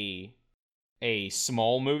like a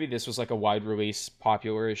small movie. This was like a wide release,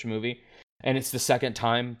 popular-ish movie, and it's the second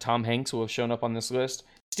time Tom Hanks will have shown up on this list.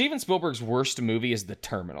 Steven Spielberg's worst movie is The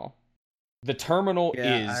Terminal. The Terminal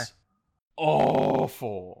is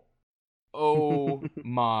awful. Oh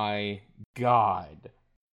my god.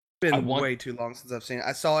 It's been way too long since I've seen it.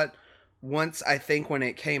 I saw it once, I think, when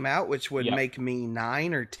it came out, which would make me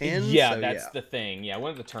 9 or 10. Yeah, so that's the thing. Yeah,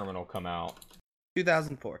 when did The Terminal come out?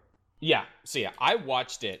 2004. Yeah, so yeah, I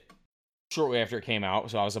watched it shortly after it came out,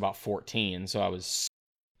 so I was about 14, so I was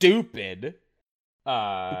stupid.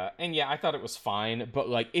 And yeah, I thought it was fine, but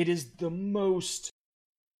like, it is the most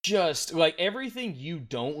just like everything you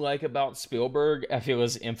don't like about Spielberg, I feel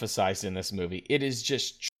is emphasized in this movie. It is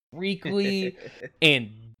just treacly and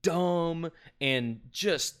dumb and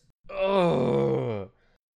just oh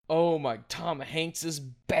my, Tom Hanks is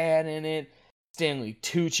bad in it. Stanley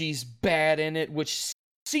Tucci's bad in it, which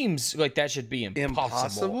seems like that should be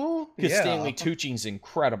impossible. Because Stanley Tucci's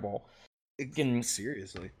incredible.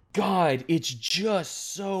 Seriously. God, it's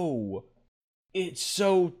just so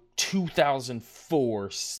 2004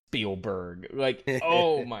 Spielberg. Like,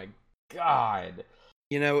 oh my god.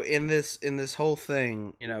 In this whole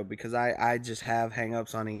thing, because I just have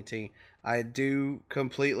hangups on ET. I do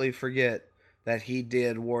completely forget that he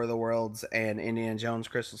did War of the Worlds and Indiana Jones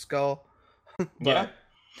Crystal Skull. Yeah.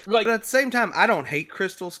 But at the same time, I don't hate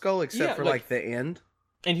Crystal Skull except Yeah, for like- the end.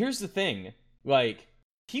 And here's the thing, like,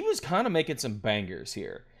 he was kind of making some bangers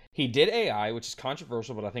here. He did AI, which is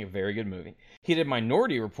controversial, but I think a very good movie. He did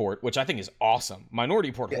Minority Report, which I think is awesome. Minority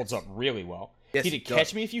Report holds up really well. Yes, He did it does.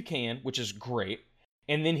 Catch Me If You Can, which is great.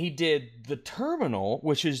 And then he did The Terminal,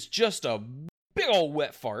 which is just a big old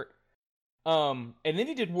wet fart. And then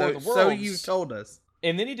he did War of the Worlds. So you told us.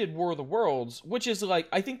 And then he did War of the Worlds, which is like,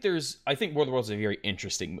 I think War of the Worlds is a very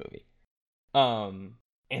interesting movie.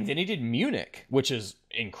 And then he did Munich, which is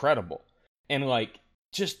incredible. And like,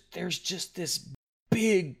 there's just this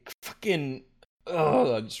big fucking,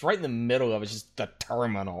 just right in the middle of it, just The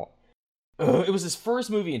Terminal. It was his first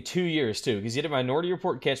movie in 2 years, too, because he did Minority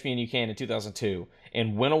Report and Catch Me If You Can in 2002,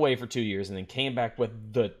 and went away for 2 years, and then came back with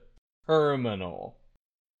The Terminal.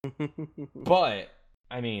 But,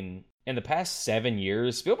 I mean, in the past 7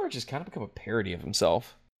 years, Spielberg just kind of become a parody of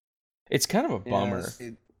himself. It's kind of a bummer. Yes,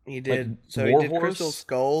 he did. Like, So he War did Horse? Crystal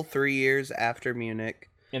Skull 3 years after Munich.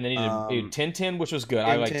 And then he did Tintin, which was good.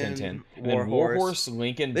 I like Tintin. And then War Horse,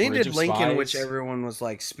 Lincoln, Then he Bridge did of Lincoln, Spies. which everyone was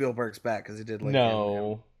like, Spielberg's back because he did Lincoln.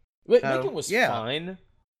 No. No, Lincoln was fine,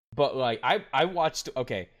 but like I watched.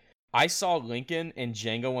 Okay, I saw Lincoln and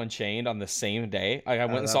Django Unchained on the same day. Like, I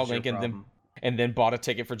went and saw Lincoln, then bought a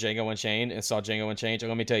ticket for Django Unchained and saw Django Unchained. And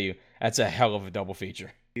let me tell you, that's a hell of a double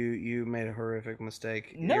feature. You made a horrific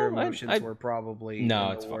mistake. No, your emotions were probably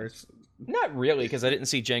it's worse. Not really, because I didn't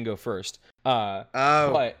see Django first. Oh,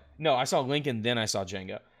 But no, I saw Lincoln, then I saw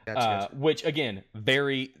Django. Gotcha. Which again,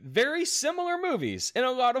 very, very similar movies in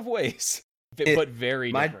a lot of ways, but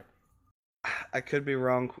very different. I could be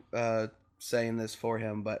wrong saying this for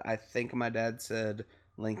him, but I think my dad said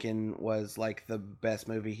Lincoln was like the best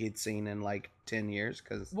movie he'd seen in like 10 years.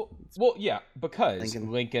 Cause well, yeah, because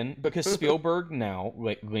because Spielberg now,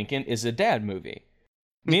 like, Lincoln is a dad movie.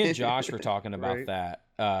 Me and Josh were talking about Right. that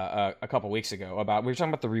a couple weeks ago. We were talking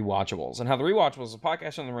about the Rewatchables and how the Rewatchables is a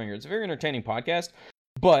podcast on the Ringer. It's a very entertaining podcast,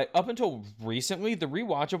 but up until recently, the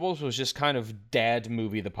Rewatchables was just kind of dad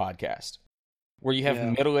movie, the podcast. Where you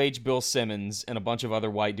have middle-aged Bill Simmons and a bunch of other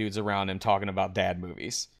white dudes around him talking about dad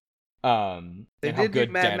movies. They did do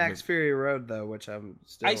Mad Max Fury Road though, which I'm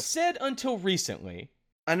still. I said until recently.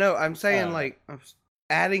 I know. I'm saying I'm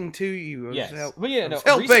adding to you. Yes, but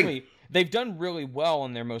helping. recently they've done really well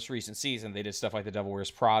in their most recent season. They did stuff like The Devil Wears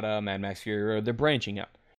Prada, Mad Max Fury Road. They're branching out.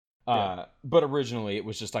 But originally it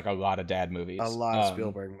was just like a lot of dad movies. A lot of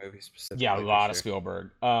Spielberg movies specifically. Yeah, a lot of Spielberg.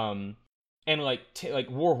 And like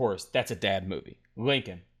War Horse, that's a dad movie.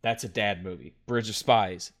 Lincoln, that's a dad movie. Bridge of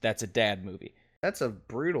Spies, that's a dad movie. That's a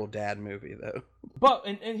brutal dad movie though. But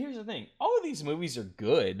and here's the thing: all of these movies are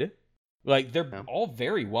good. Like, they're all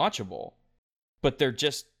very watchable, but they're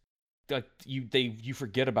just like you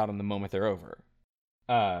forget about them the moment they're over.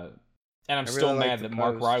 And I'm still mad that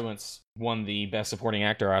Mark Rylance won the Best Supporting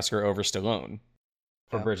Actor Oscar over Stallone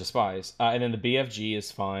for Bridge of Spies. And then the BFG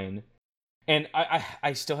is fine. And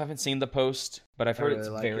I still haven't seen The Post, but I've heard it's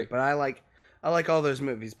very. But I like all those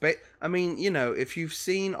movies. But I mean, if you've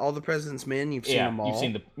seen All the President's Men, you've seen them all. You've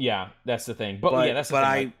seen that's the thing. But yeah, that's the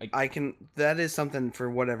thing. I can. That is something for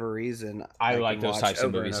whatever reason. I like those types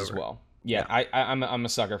of movies as well. Yeah, I'm a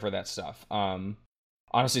sucker for that stuff.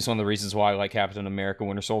 Honestly, it's one of the reasons why I like Captain America: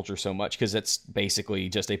 Winter Soldier so much, because it's basically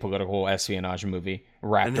just a political espionage movie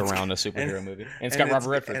wrapped around a superhero movie, and it's got Robert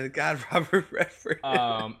Redford. And it got Robert Redford.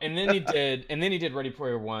 And then he did Ready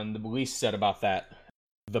Player One. The least said about that,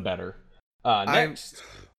 the better. Next,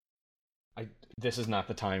 this is not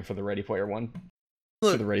the time for the Ready Player One.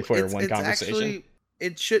 Look, for the Ready Player One conversation. Actually,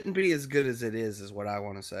 it shouldn't be as good as it is what I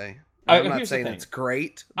want to say. I'm not saying it's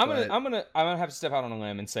great. I'm gonna have to step out on a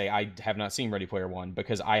limb and say I have not seen Ready Player One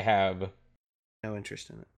because I have no interest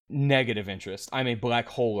in it. Negative interest. I'm a black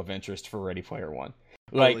hole of interest for Ready Player One.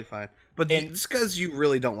 Totally fine. But it's because you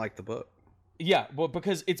really don't like the book. Yeah, well,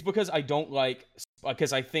 because I don't like,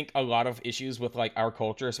 because I think a lot of issues with like our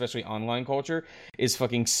culture, especially online culture, is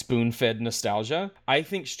fucking spoon-fed nostalgia. I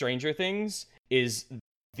think Stranger Things is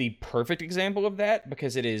the perfect example of that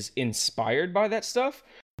because it is inspired by that stuff,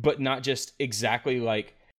 but not just exactly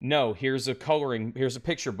like, no, here's a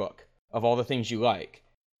picture book of all the things you like.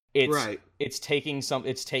 It's taking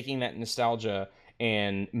that nostalgia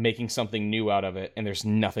and making something new out of it, and there's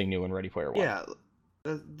nothing new in Ready Player One. Yeah,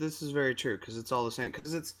 this is very true because it's all the same.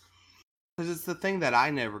 Because it's the thing that I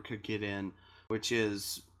never could get in, which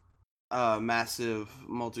is massive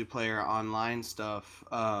multiplayer online stuff,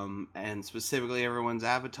 and specifically everyone's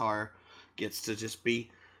avatar gets to just be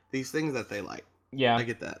these things that they like. Yeah, I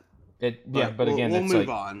get that. but again, we'll it's move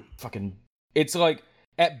like on. fucking. It's like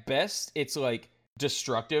at best, it's like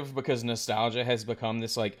destructive because nostalgia has become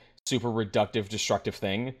this like super reductive, destructive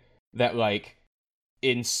thing that like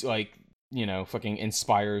fucking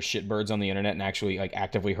inspires shitbirds on the internet and actually like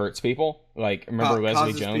actively hurts people. Like remember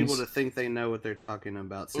Leslie causes Jones? People to think they know what they're talking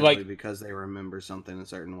about simply because they remember something a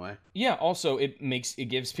certain way. Yeah. Also, it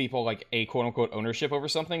gives people like a quote unquote ownership over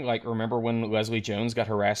something. Like remember when Leslie Jones got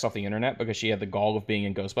harassed off the internet because she had the gall of being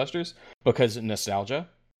in Ghostbusters because of nostalgia,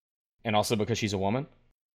 and also because she's a woman.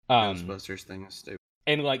 Ghostbusters thing is stupid.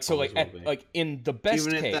 And like so, like in the best case,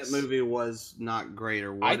 even if that movie was not great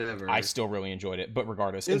or whatever, I still really enjoyed it. But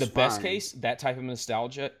regardless, in It's the best fine. case, that type of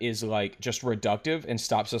nostalgia is like just reductive and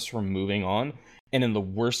stops us from moving on. And in the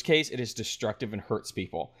worst case, it is destructive and hurts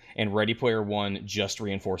people. And Ready Player One just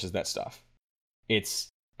reinforces that stuff.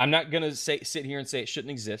 I'm not gonna sit here and say it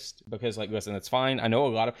shouldn't exist because, like, listen, that's fine. I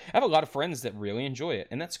have a lot of friends that really enjoy it,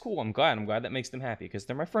 and that's cool. I'm glad that makes them happy because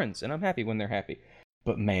they're my friends, and I'm happy when they're happy.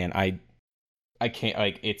 But man, I can't,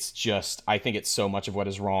 like, it's just, I think it's so much of what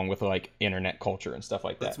is wrong with, like, internet culture and stuff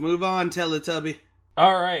like that. Let's move on, Teletubby.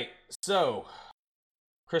 All right, so,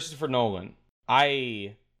 Christopher Nolan.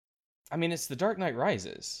 I mean, it's The Dark Knight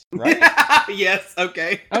Rises, right? Yes,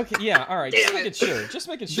 okay. Okay, yeah, all right, just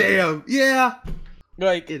making sure. Damn, yeah.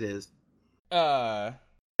 Like, it is. That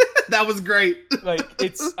was great. Like,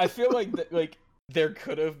 I feel like, there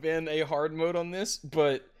could have been a hard mode on this,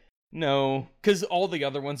 but no, because all the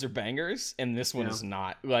other ones are bangers, and this one is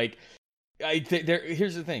not. Like,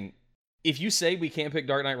 here's the thing. If you say we can't pick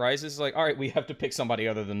Dark Knight Rises, like, all right, we have to pick somebody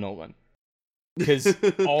other than Nolan. Because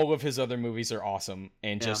all of his other movies are awesome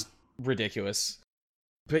and just ridiculous.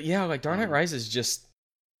 But yeah, like, Dark Knight Rises just...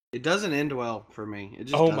 It doesn't end well for me. It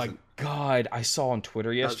just doesn't. My God. I saw on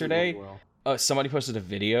Twitter yesterday, somebody posted a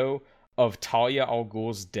video of Talia al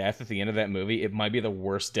Ghul's death at the end of that movie. It might be the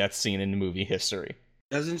worst death scene in movie history.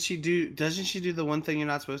 Doesn't she do the one thing you're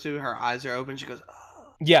not supposed to? Her eyes are open. She goes,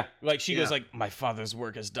 oh. Yeah, like she goes like, my father's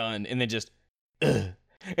work is done, and then just, and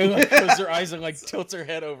like closes her eyes and like tilts her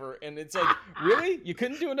head over, and it's like, really? You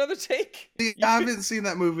couldn't do another take? I haven't seen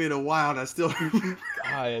that movie in a while, and I still remember.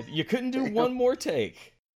 God, you couldn't do one more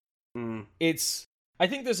take. I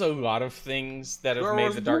think there's a lot of things that have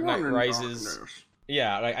made The Dark Knight Rises.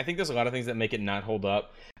 Yeah, like I think there's a lot of things that make it not hold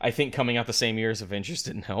up. I think coming out the same year as Avengers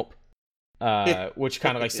didn't help. Which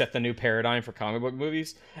kind of like set the new paradigm for comic book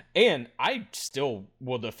movies. And I still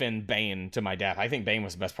will defend Bane to my death. I think Bane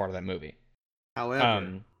was the best part of that movie.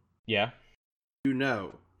 However, yeah,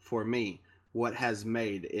 for me, what has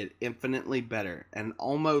made it infinitely better, and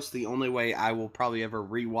almost the only way I will probably ever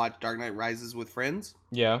rewatch Dark Knight Rises with friends,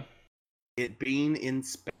 it being in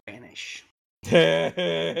Spanish, because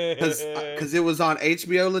it was on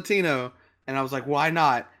HBO Latino. And I was like, why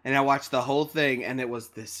not? And I watched the whole thing, and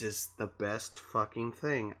this is the best fucking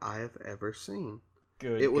thing I have ever seen.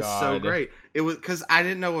 Good It was God. so great. It was, because I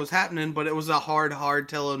didn't know what was happening, but it was a hard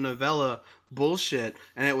telenovela bullshit,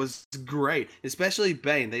 and it was great. Especially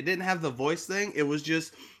Bane. They didn't have the voice thing. It was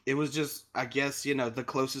just, I guess, the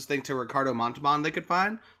closest thing to Ricardo Montalban they could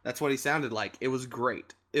find. That's what he sounded like. It was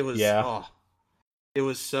great. It was, it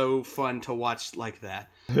was so fun to watch like that.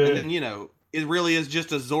 And then, it really is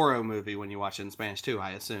just a Zorro movie when you watch it in Spanish too, I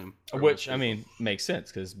assume. Which, I mean, makes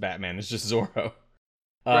sense because Batman is just Zorro.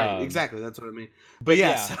 Right, exactly. That's what I mean. But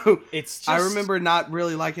yeah, so it's just... I remember not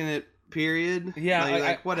really liking it, period. Yeah.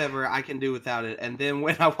 Like whatever, I can do without it. And then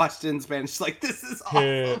when I watched it in Spanish, like, this is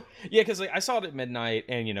awesome. Yeah, because like, I saw it at midnight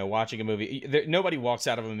and, watching a movie. Nobody walks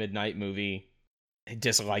out of a midnight movie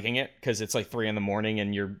disliking it because it's like 3 a.m.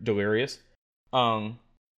 and you're delirious. But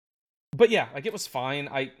yeah, like it was fine.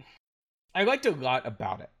 I liked a lot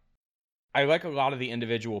about it. I like a lot of the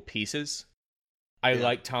individual pieces. I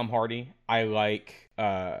like Tom Hardy. I like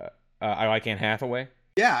Anne Hathaway.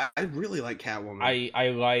 Yeah, I really like Catwoman.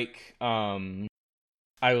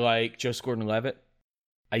 I like Joseph Gordon-Levitt.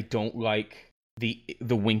 I don't like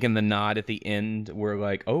the wink and the nod at the end where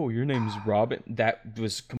like, oh, your name's Robin. That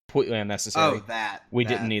was completely unnecessary. Oh, we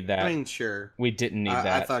didn't need that. I mean, sure. We didn't need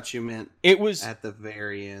that. I thought you meant it was at the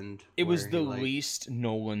very end. It was the least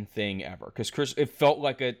Nolan thing ever because it felt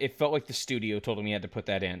like the studio told him he had to put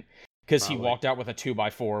that in because he walked out with a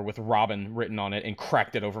 2x4 with Robin written on it and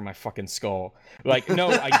cracked it over my fucking skull. Like, no,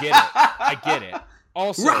 I get it.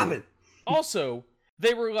 Also, Robin. Also,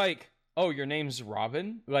 they were like, oh, your name's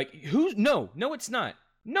Robin? Like, who? No, it's not.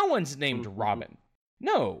 No one's named Robin.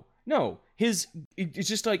 No. It's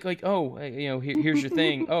just like oh, here's your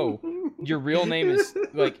thing. Oh, your real name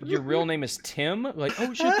is Tim. Like,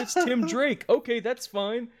 oh shit, that's Tim Drake. Okay, that's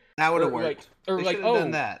fine. That would have Or like worked. or They like should have done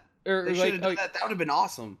oh that. or They should like have done that. That would have been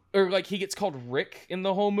awesome. or like he gets called Rick in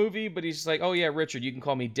the whole movie, but he's just like, oh yeah, Richard, you can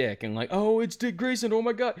call me Dick, and like, oh, it's Dick Grayson. Oh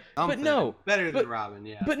my god. But no, better but- than Robin.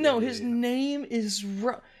 Yeah. but no, Yeah, his yeah. name is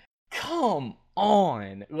come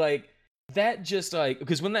on, like that just like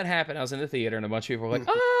because when that happened, I was in the theater and a bunch of people were like,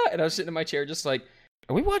 and I was sitting in my chair just like,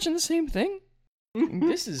 are we watching the same thing?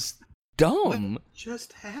 This is dumb. What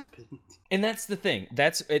just happened? And that's the thing.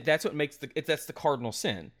 That's what makes that's the cardinal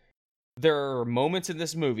sin. There are moments in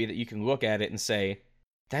this movie that you can look at it and say,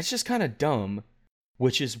 that's just kind of dumb,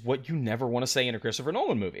 which is what you never want to say in a Christopher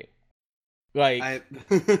Nolan movie. Like,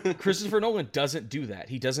 Christopher Nolan doesn't do that.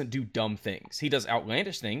 He doesn't do dumb things. He does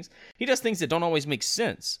outlandish things. He does things that don't always make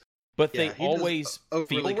sense, but they always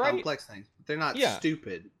feel right. Complex things. They're not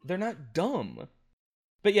stupid. They're not dumb.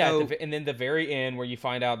 But yeah, and then the very end where you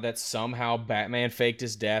find out that somehow Batman faked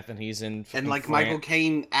his death and he's in and like Michael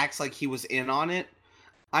Caine acts like he was in on it.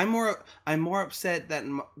 I'm more upset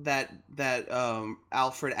that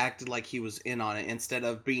Alfred acted like he was in on it instead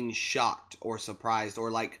of being shocked or surprised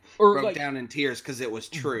or broke down in tears because it was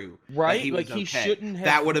true. Right? He shouldn't have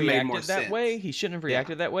that would have made more that sense. way. He shouldn't have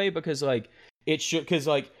reacted that way because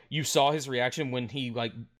you saw his reaction when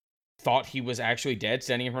he thought he was actually dead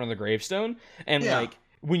standing in front of the gravestone and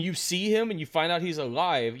when you see him and you find out he's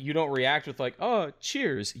alive, you don't react with like, oh,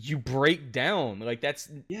 cheers. You break down. Like that's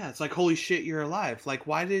it's like, holy shit, you're alive. Like,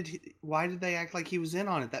 why did they act like he was in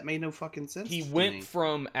on it? That made no fucking sense. He went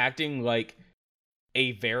from acting like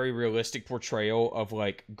a very realistic portrayal of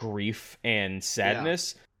like grief and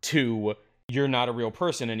sadness to you're not a real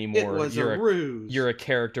person anymore. It was a ruse. You're a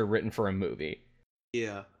character written for a movie.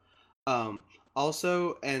 Yeah.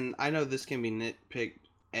 Also, and I know this can be nitpicked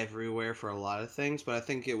everywhere for a lot of things, but I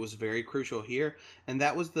think it was very crucial here, and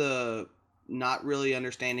that was the not really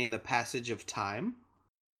understanding the passage of time,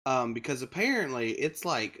 because apparently it's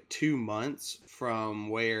like 2 months from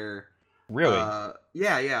where really I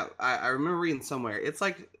remember reading somewhere it's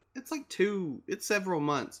several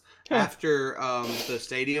months after the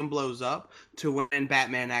stadium blows up to when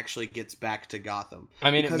Batman actually gets back to Gotham.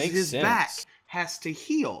 I mean, because it makes his sense. back has to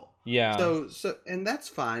heal. Yeah. So and that's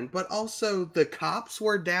fine, but also the cops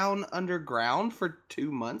were down underground for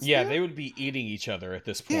 2 months. Yeah, now? they would be eating each other at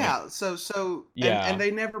this point. Yeah. So and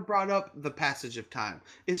they never brought up the passage of time.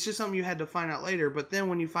 It's just something you had to find out later. But then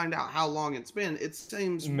when you find out how long it's been, it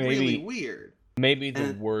seems really weird. Maybe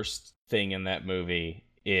the worst thing in that movie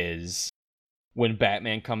is when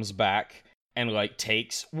Batman comes back and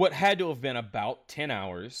takes what had to have been about 10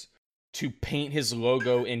 hours to paint his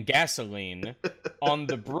logo in gasoline on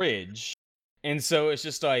the bridge. And so it's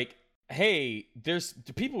just like, hey, the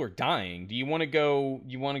people are dying. Do you want to go?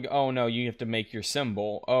 Oh no, you have to make your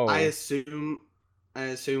symbol. Oh, I assume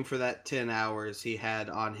for that 10 hours he had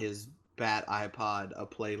on his Bat iPod a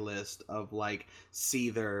playlist of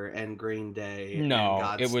Seether and Green Day. No,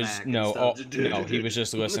 and it was no. He was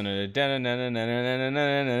just listening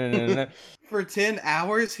to for 10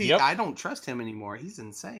 hours. Yep. I don't trust him anymore. He's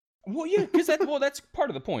insane. Well, yeah, because that's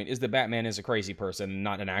part of the point is that Batman is a crazy person,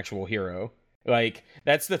 not an actual hero.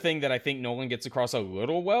 That's the thing that I think Nolan gets across a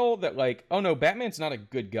little well. That oh no, Batman's not a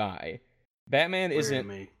good guy. Batman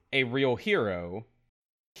isn't a real hero.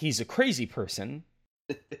 He's a crazy person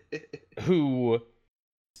who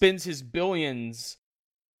spends his billions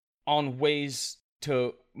on ways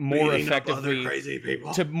to more effectively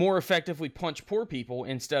punch poor people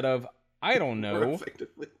instead of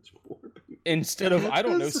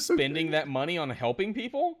spending that money on helping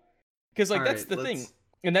people. Because that's the thing.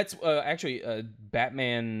 And that's actually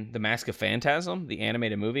Batman the Mask of Phantasm, the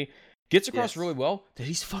animated movie, gets across really well that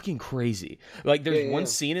he's fucking crazy. There's one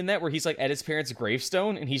scene in that where he's at his parents'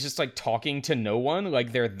 gravestone and he's just talking to no one,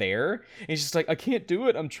 they're there. And he's just I can't do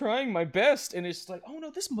it. I'm trying my best. And it's just oh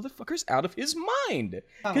no, this motherfucker's out of his mind.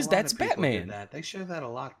 Because that's Batman. They show that a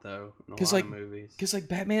lot though in a lot of movies. Because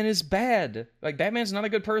Batman is bad. Batman's not a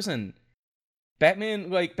good person.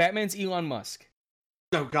 Batman's Elon Musk.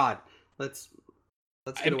 Oh God, let's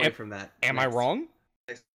get away from that. Am I wrong?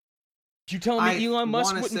 You telling me Elon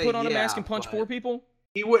Musk wouldn't put on a mask and punch poor people?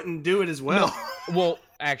 He wouldn't do it as well. No. Well,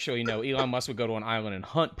 actually, no. Elon Musk would go to an island and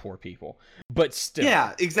hunt poor people. But still.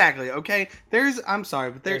 Yeah, exactly. Okay. I'm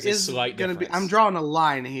sorry, but there's a slight difference. I'm drawing a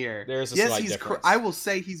line here. There's a slight difference. I will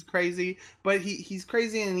say he's crazy, but he's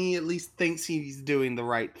crazy and he at least thinks he's doing the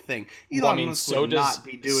right thing. Elon Musk would not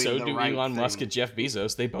be doing the right thing. So do Elon Musk and Jeff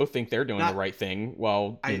Bezos. They both think they're doing the right thing.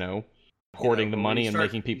 Well, hoarding the but when money you and start,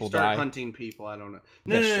 making people you start die. hunting people. I don't know.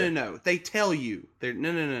 That's true. No. They tell you. They're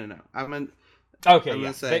no. Okay, I'm yeah.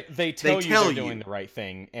 gonna say They tell you they're doing the right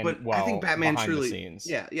thing, and but I think while Batman behind the truly,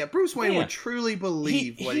 scenes. Bruce Wayne Yeah. would truly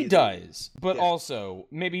believe what he does, but Yeah. also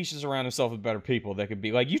maybe he should surround himself with better people that could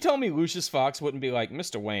be like. You tell me Lucius Fox wouldn't be like,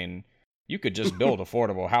 Mr. Wayne, you could just build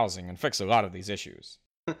affordable housing and fix a lot of these issues.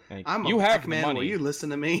 Like, I'm you a have black the man. money. Will you listen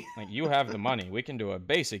to me? Like, you have the money. We can do a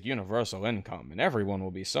basic universal income, and everyone will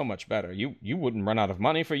be so much better. You wouldn't run out of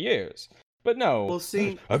money for years. But no, Well,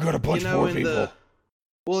 see, I got a bunch more people.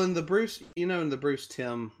 In the Bruce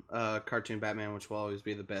Timm cartoon Batman, which will always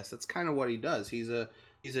be the best. That's kind of what he does. He's a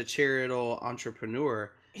charitable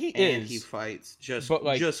entrepreneur. He fights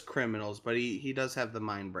just criminals, but he does have the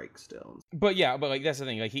mind break still. But yeah, but like that's the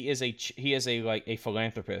thing. Like he is a like a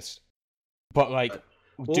philanthropist. But like,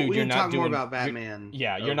 dude, you're not doing more about Batman.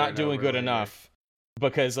 You're not doing good enough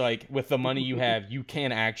because like with the money you have, you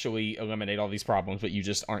can actually eliminate all these problems, but you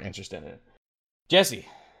just aren't interested in it. Jesse.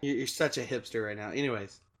 You're such a hipster right now.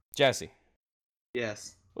 Anyways. Jesse.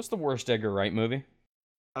 Yes. What's the worst Edgar Wright movie?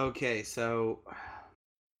 Okay, so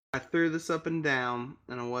I threw this up and down,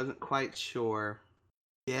 and I wasn't quite sure.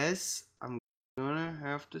 Yes, I'm gonna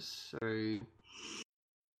have to say,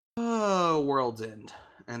 World's End,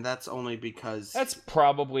 and that's only because that's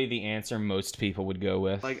probably the answer most people would go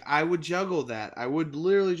with. Like I would juggle that. I would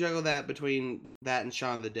literally juggle that between that and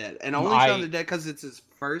Shaun of the Dead, and only Shaun of the Dead because it's his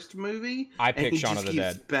first movie. I picked Shaun of the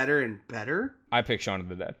Dead. Better and better. I picked Shaun of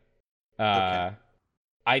the Dead. Okay.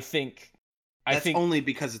 I think only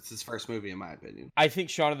because it's his first movie, in my opinion. I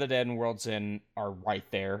think Shaun of the Dead and World's End are right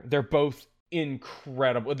there. They're both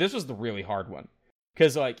incredible. This was the really hard one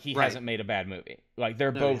because like he hasn't made a bad movie. Like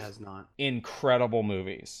they're both incredible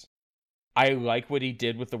movies. I like what he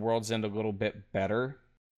did with the World's End a little bit better,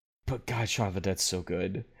 but God, Shaun of the Dead's so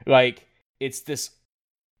good. Like it's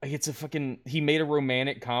a fucking. He made a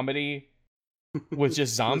romantic comedy with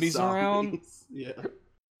just zombies around. Yeah.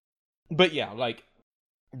 But yeah, like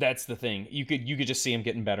that's the thing. You could just see him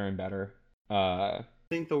getting better and better. I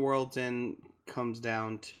think the World's End comes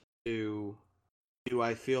down to, do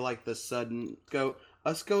I feel like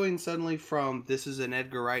going suddenly from this is an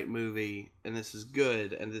Edgar Wright movie and this is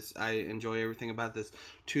good and this I enjoy everything about this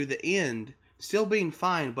to the end still being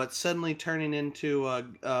fine, but suddenly turning into a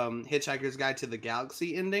Hitchhiker's Guide to the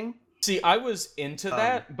Galaxy ending. See, I was into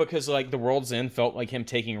that because like the World's End felt like him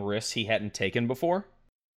taking risks he hadn't taken before.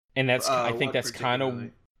 And that's I think that's kind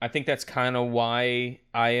of why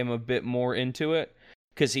I am a bit more into it,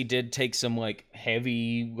 because he did take some like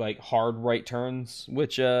heavy, like hard right turns,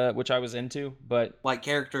 which I was into, but like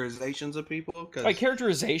characterizations of people, like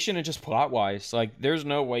characterization and just plot wise, like there's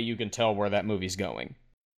no way you can tell where that movie's going.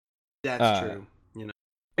 That's true. You know,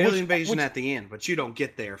 alien invasion at the end, but you don't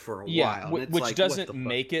get there for a while, which like, doesn't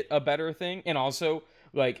make it a better thing. And also,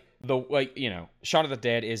 like Shaun of the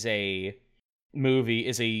Dead is a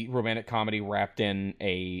romantic comedy wrapped in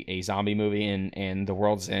a zombie movie, and The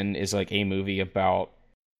World's End is like a movie about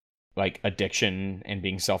like addiction and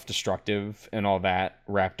being self-destructive and all that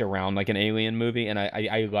wrapped around like an alien movie. And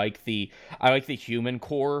I like the human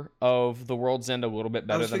core of The World's End a little bit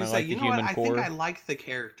better than I like the human core. I think I like the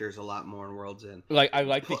characters a lot more in World's End. Like I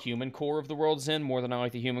like the human core of The World's End more than I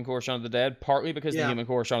like the human core of Shaun of the Dead, partly because the human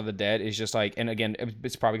core of Shaun of the Dead is just like, and again,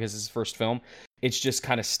 it's probably because it's his first film. It's just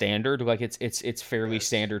kind of standard, like it's fairly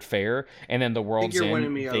standard fare. And then The World's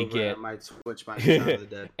End, I might switch my Shaun of the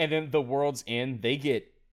Dead. And then The World's End, they get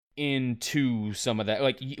into some of that.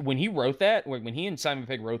 Like when he wrote that, when he and Simon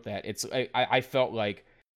Pegg wrote that, it's I felt like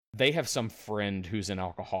they have some friend who's an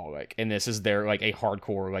alcoholic, and this is their like a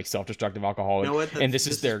hardcore like self-destructive alcoholic. You know what? And this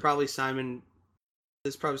is probably Simon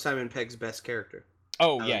Pegg's best character.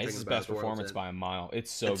 Oh yeah, it's his best performance by a mile.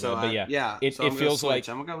 It's so good. But yeah, it feels like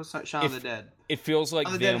I'm gonna go with Shaun of the Dead. It feels like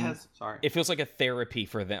it feels like a therapy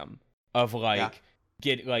for them of like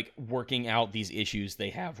working out these issues they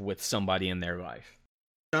have with somebody in their life.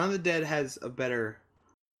 Shaun of the Dead has a better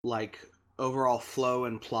like overall flow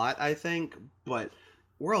and plot, I think, but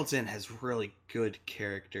World's End has really good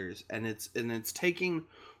characters, and it's taking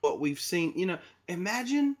what we've seen. You know,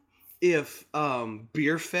 imagine if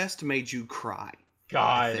Beer Fest made you cry.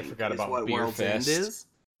 God, I forgot about what Beer Fest is.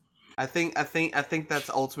 I think that's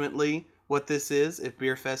ultimately what this is. If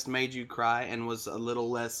Beer Fest made you cry and was a little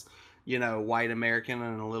less, white American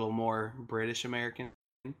and a little more British American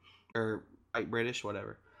or white British,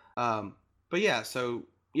 whatever. But yeah, so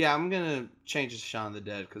yeah, I'm gonna change it to Shaun of the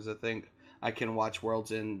Dead because I think I can watch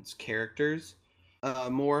World's End's characters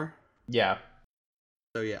more. Yeah.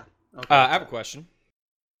 So yeah. Okay. I have a question.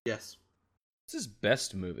 Yes. What's his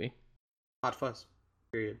best movie? Hot Fuzz.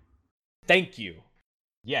 Period. Thank you.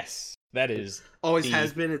 Yes, that is Always the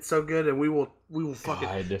has been. It's so good, and we will fucking.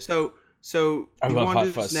 God. So I you love want to Hot do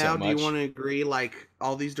this Fuzz so now? Do you much. want to agree like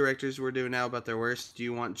all these directors we're doing now about their worst? Do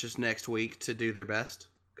you want just next week to do their best?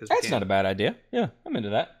 Because we That's not a can. bad idea. Yeah, I'm into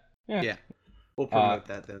that. Yeah. Yeah, we'll Uh, promote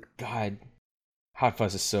that then. God, Hot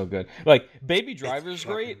Fuzz is so good. Like Baby It's Driver's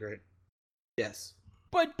fucking great, great. Yes.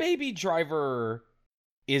 but Baby Driver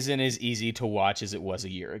isn't as easy to watch as it was a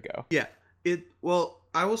year ago. Yeah. Well,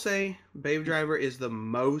 I will say Babe Driver is the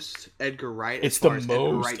most Edgar Wright It's as the far as Edgar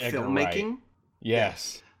most Wright Edgar filmmaking. Wright.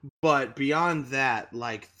 Yes. But beyond that,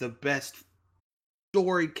 like the best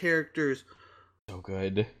story, characters, So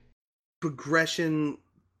good. progression,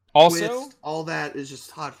 Also, twist, all that is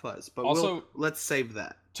just Hot Fuzz. But Also- let's save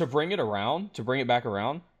that. to bring it back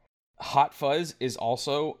around, Hot Fuzz is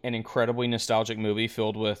also an incredibly nostalgic movie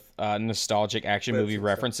filled with nostalgic action Clips movie and stuff.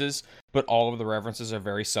 references, but all of the references are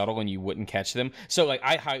very subtle and you wouldn't catch them. So like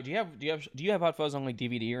do you have Hot Fuzz on like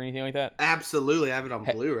DVD or anything like that? Absolutely, I have it on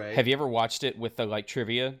Blu-ray. Have you ever watched it with the like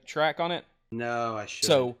trivia track on it? No, I should.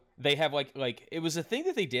 So they have like it was a thing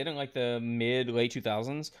that they did in like the late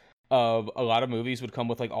 2000s of a lot of movies would come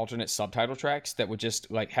with like alternate subtitle tracks that would just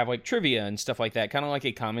like have like trivia and stuff like that, kind of like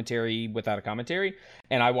a commentary without a commentary.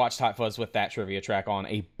 And I watched Hot Fuzz with that trivia track on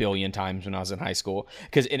a billion times when I was in high school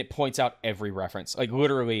and it points out every reference. Like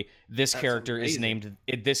literally, this That's character is amazing.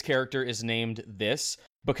 named this character is named this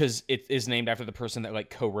because it is named after the person that like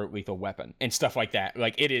co-wrote Lethal Weapon and stuff like that.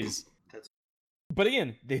 Like it is. That's- But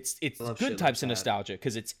again, it's I love good shit types like of that. nostalgia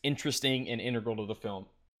because it's interesting and integral to the film.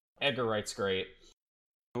 Edgar Wright's great.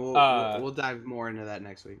 We'll dive more into that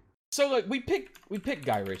next week. So like we picked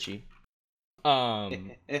Guy Ritchie.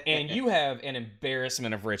 And you have an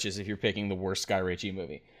embarrassment of riches if you're picking the worst Guy Ritchie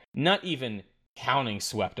movie. Not even counting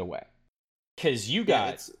Swept Away. Cuz you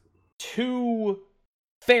got two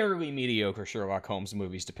fairly mediocre Sherlock Holmes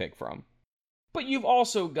movies to pick from. But you've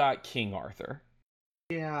also got King Arthur.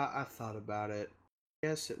 Yeah, I thought about it.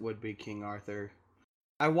 Yes, it would be King Arthur.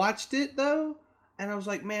 I watched it though, and I was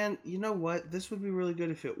like, man, you know what? This would be really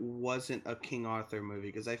good if it wasn't a King Arthur movie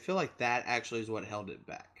because I feel like that actually is what held it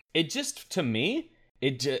back. It just, to me,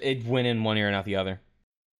 it went in one ear and out the other.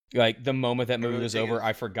 Like the moment that movie really was think over, it's-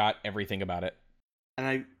 I forgot everything about it.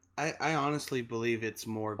 And I honestly believe it's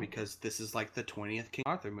more because this is like the 20th King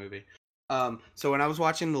Arthur movie. So when I was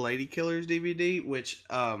watching the Lady Killers DVD, which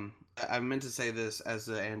I meant to say this as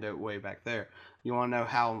the anecdote way back there. You want to know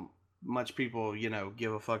how much people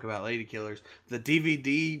give a fuck about Lady Killers? The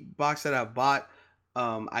DVD box that I bought,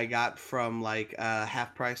 I got from like a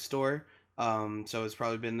half price store. So it's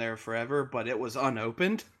probably been there forever, but it was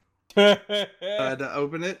unopened. I had to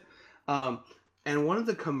open it. And one of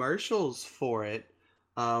the commercials for it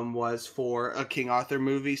was for a King Arthur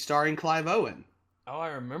movie starring Clive Owen. Oh, I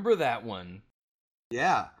remember that one.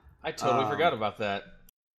 Yeah. I totally forgot about that.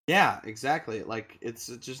 Yeah, exactly. Like it's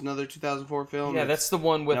just another 2004 film. Yeah, that's the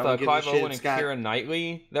one with no one gives a Clive shit. Owen It's and got- Keira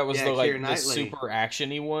Knightley. That was Yeah, the Keira the Knightley. super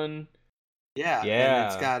actiony one. Yeah. Yeah.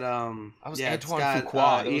 And it's got I was yeah, Antoine it's Fuqua.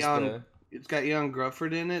 got That was Ian. the... It's got Ian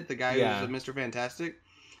Grufford in it, the guy Yeah. who's Mr. Fantastic.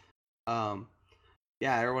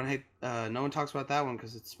 Yeah, everyone no one talks about that one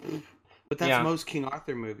because it's. But that's Yeah. most King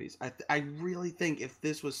Arthur movies. I really think if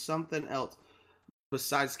this was something else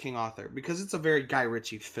besides King Arthur, because it's a very Guy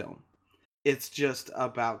Ritchie film, it's just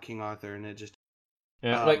about King Arthur, and it just.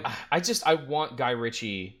 Yeah, like I want Guy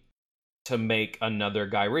Ritchie to make another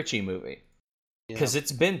Guy Ritchie movie because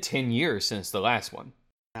it's been 10 years since the last one.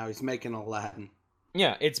 Now he's making Aladdin.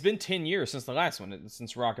 Yeah, it's been 10 years since the last one,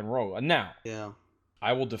 since Rock and Roll. And now, Yeah.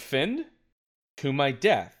 I will defend to my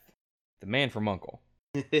death The Man from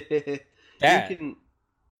U.N.C.L.E. That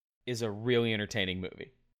is a really entertaining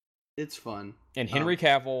movie. It's fun. And Henry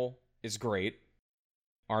Cavill is great.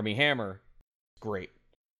 Armie Hammer, great.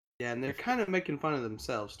 Yeah, and they're kind of making fun of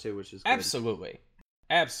themselves too, which is good. Absolutely.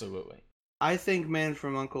 Absolutely. I think Man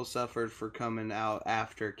from U.N.C.L.E. suffered for coming out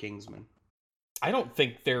after Kingsman. I don't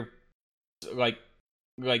think they're like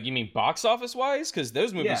you mean box office wise, because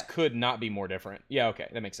those movies Yeah. could not be more different. Yeah, okay,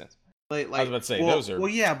 that makes sense. Like, I was about to say those are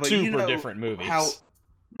yeah, but super different movies.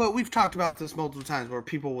 But we've talked about this multiple times, where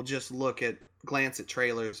people will just glance at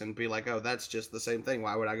trailers and be like, "Oh, that's just the same thing.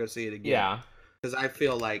 Why would I go see it again?" Yeah, because I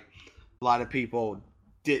feel like a lot of people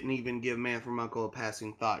didn't even give Man from U.N.C.L.E. a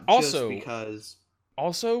passing thought, Also- just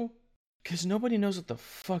because nobody knows what the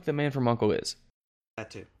fuck The Man from U.N.C.L.E. is.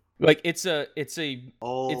 that too. Like it's an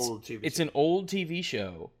Old TV. It's an old TV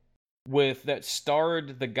show that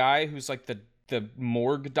starred the guy who's like the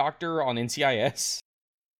morgue doctor on NCIS.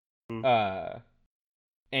 Mhm.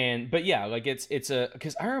 But yeah, like it's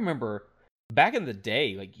because I remember back in the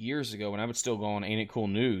day, like years ago, when I would still go on Ain't It Cool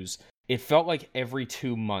News, it felt like every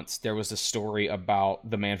 2 months there was a story about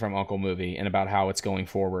the Man from U.N.C.L.E. movie and about how it's going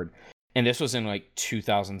forward. And this was in like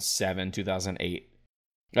 2007, 2008.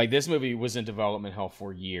 Like, this movie was in development hell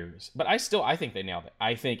for years. But I think they nailed it.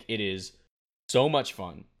 I think it is so much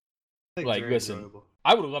fun. I think Like, it's very listen, enjoyable.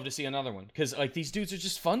 I would love to see another one. Because, like, these dudes are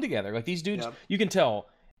just fun together. Like, these dudes, Yep. you can tell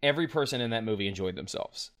every person in that movie enjoyed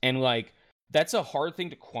themselves. And, like, that's a hard thing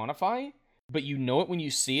to quantify, but you know it when you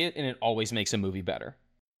see it, and it always makes a movie better.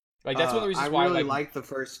 Like, that's one of the reasons why I really like like the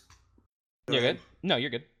first. You're good? No, you're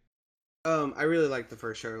good. I really like the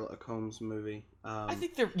first Sherlock Holmes movie. I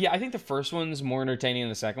think I think the first one's more entertaining than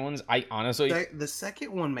the second one's. I honestly the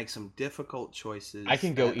second one makes some difficult choices. I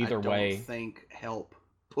can go that either way. I don't think help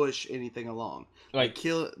push anything along. Like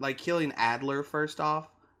killing Adler first off,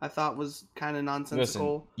 I thought was kind of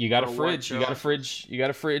nonsensical. Listen, you got a for what fridge. You got a Sherlock- fridge. You got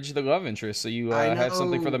to fridge the love interest, so you I have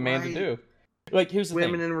something for the know, man to right? do. Like, here's the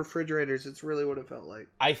Women thing. in refrigerators. It's really what it felt like.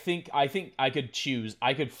 I think I could choose.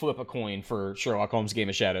 I could flip a coin for Sherlock Holmes, Game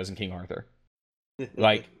of Shadows, and King Arthur.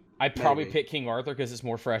 Like, I'd probably Maybe. pick King Arthur because it's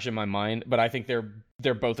more fresh in my mind. But I think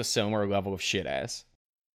they're both a similar level of shit ass.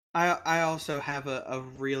 I also have a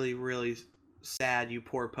really, really sad, you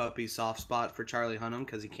poor puppy soft spot for Charlie Hunnam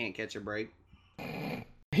because he can't catch a break.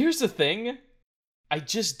 Here's the thing. I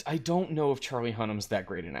don't know if Charlie Hunnam's that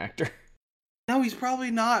great an actor. No, he's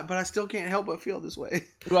probably not, but I still can't help but feel this way.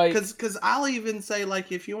 Like, Because I'll even say,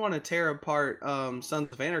 like, if you want to tear apart Sons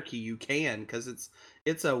of Anarchy, you can, because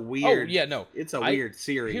it's a weird. oh yeah, no, It's a I- weird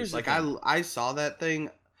series. here's the Like thing. I saw that thing,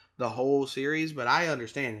 the whole series, but I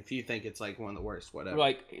understand if you think it's like one of the worst, whatever.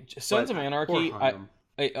 like Sons But of Anarchy, poor I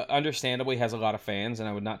Hunnam. understandably has a lot of fans, and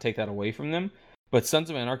I would not take that away from them. But Sons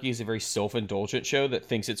of Anarchy is a very self-indulgent show that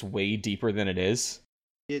thinks it's way deeper than it is.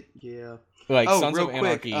 Yeah. Like, Oh, Sons real of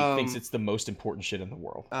quick, Anarchy thinks it's the most important shit in the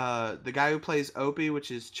world. The guy who plays Opie, which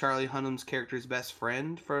is Charlie Hunnam's character's best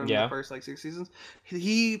friend from Yeah. the first like 6 seasons,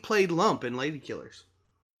 he played Lump in Lady Killers.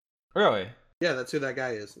 Really? Yeah, that's who that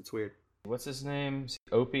guy is. It's weird. What's his name?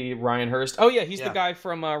 Opie Ryan Hurst. Oh yeah, he's the Yeah. guy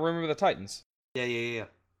from Remember the Titans. Yeah.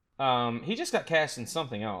 He just got cast in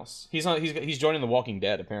something else. He's joining The Walking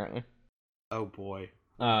Dead apparently. Oh boy.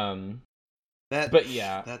 But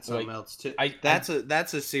yeah, that's something like, else too. I- that's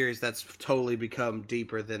a series that's totally become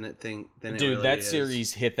deeper than it dude, really that is.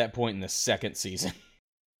 series hit that point in the second season.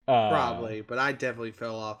 Probably, but I definitely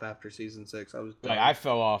fell off after season 6. I was done. Like, I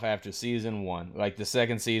fell off after season 1. Like, the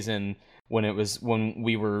second season, when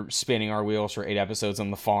we were spinning our wheels for 8 episodes on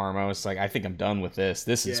the farm, I was like, I think I'm done with this.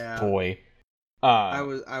 This is Yeah. boy. I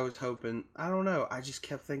was hoping. I don't know. I just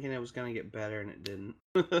kept thinking it was gonna get better, and it didn't.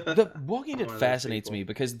 The Walking Dead One of those fascinates people. me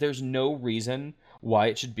because there's no reason why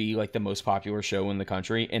it should be like the most popular show in the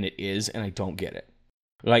country, and it is, and I don't get it.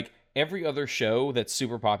 Like, every other show that's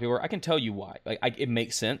super popular, I can tell you why. Like, it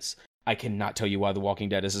makes sense. I cannot tell you why The Walking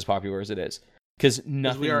Dead is as popular as it is. Because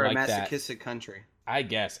nothing we are like a that. masochistic country. I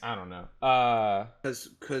guess. I don't know.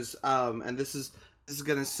 Because and this is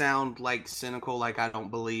gonna sound like cynical, like I don't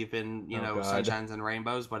believe in Oh, God. sunshines and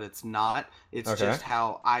rainbows, but it's not. It's Okay. just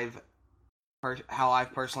how I've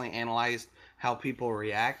personally analyzed how people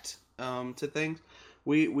react to things.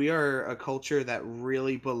 We are a culture that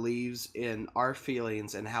really believes in our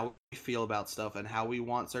feelings and how we feel about stuff and how we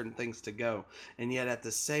want certain things to go, and yet at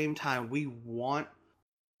the same time we want,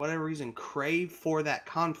 whatever reason, crave for that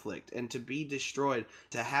conflict and to be destroyed,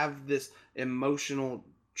 to have this emotional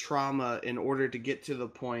trauma in order to get to the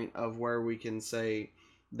point of where we can say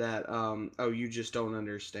that oh, you just don't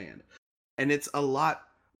understand. And it's a lot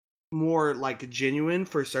more like genuine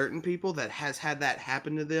for certain people that has had that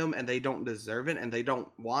happen to them and they don't deserve it and they don't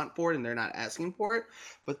want for it and they're not asking for it,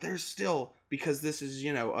 but there's still, because this is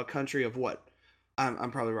a country of what, I'm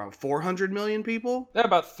probably wrong, 400 million people. They're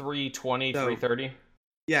about 320, So- 330.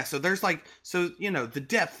 Yeah, so there's the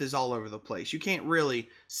depth is all over the place. You can't really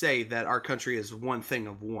say that our country is one thing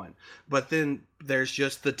of one. But then there's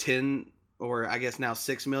just the 10, or I guess now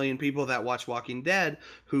 6 million people that watch Walking Dead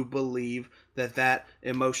who believe that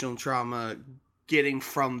emotional trauma getting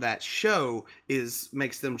from that show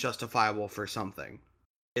makes them justifiable for something.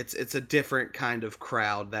 It's a different kind of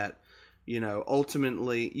crowd that,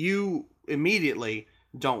 ultimately you immediately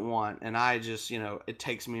don't want, and I just, it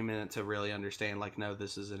takes me a minute to really understand, like, no,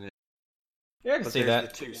 this isn't it. Yeah, I can But see there's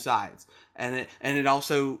that. the two sides, and it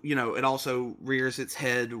also, it also rears its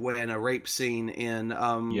head when a rape scene in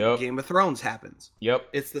Yep. Game of Thrones happens. Yep.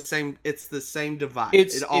 It's the same divide.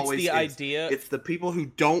 It's it always the is. idea. It's the people who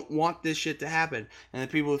don't want this shit to happen, and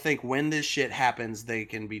the people who think when this shit happens, they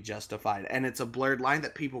can be justified. And it's a blurred line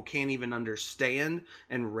that people can't even understand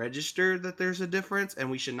and register that there's a difference,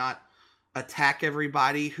 and we should not attack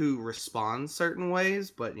everybody who responds certain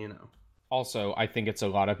ways, but Also, I think it's a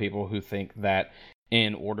lot of people who think that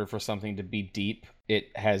in order for something to be deep, it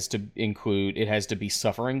has to be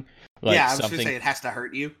suffering. Like yeah, I was something gonna say it has to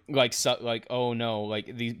hurt you. like oh no,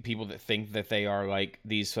 like these people that think that they are like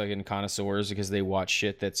these fucking connoisseurs because they watch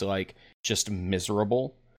shit that's like just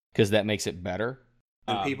miserable because that makes it better.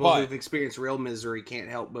 And people who've experienced real misery can't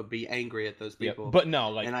help but be angry at those people. But no,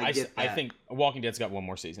 like and I think Walking Dead's got one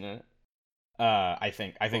more season in it. I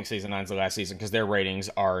think season 9's the last season because their ratings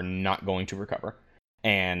are not going to recover,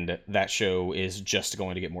 and that show is just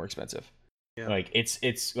going to get more expensive. Yeah. Like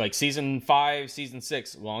it's like season 5, season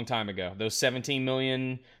 6, long time ago. Those 17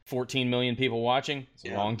 million, 14 million people watching, it's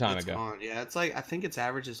a long time ago. Gone. Yeah, it's like I think its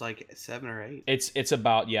average is like 7 or 8. It's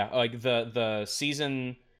about like the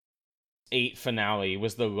season 8 finale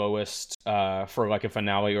was the lowest for like a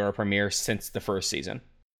finale or a premiere since the first season.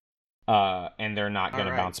 And they're not going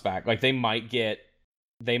to bounce back. Like they might get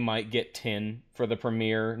 10 for the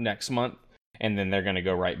premiere next month, and then they're going to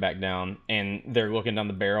go right back down. And they're looking down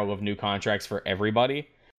the barrel of new contracts for everybody.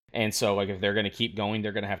 And so, like, if they're going to keep going,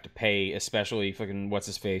 they're going to have to pay, especially fucking what's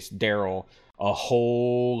his face, Daryl, a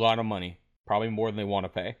whole lot of money, probably more than they want to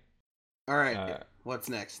pay. All right, what's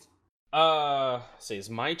next? See, it's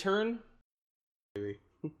my turn. Maybe.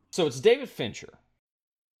 So it's David Fincher.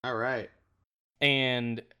 All right,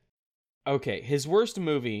 and. Okay, his worst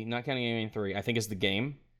movie, not counting Alien 3, I think is The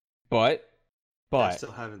Game. But I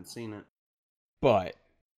still haven't seen it. But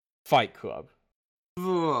Fight Club.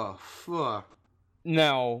 Ugh.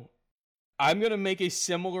 Now, I'm going to make a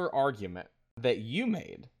similar argument that you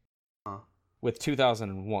made with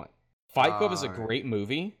 2001. Fight Club is a great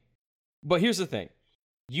movie, but here's the thing.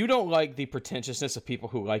 You don't like the pretentiousness of people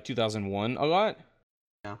who like 2001 a lot.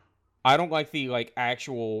 I don't like the like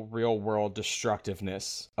actual real world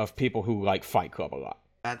destructiveness of people who like Fight Club a lot.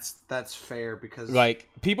 That's fair because like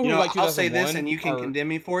people who like 2001 I'll say this and you can condemn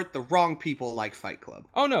me for it. The wrong people like Fight Club.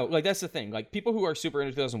 Oh no, like that's the thing. Like people who are super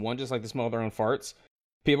into 2001 just like to smell their own farts.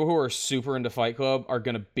 People who are super into Fight Club are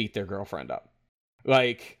gonna beat their girlfriend up.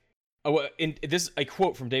 Like, this is a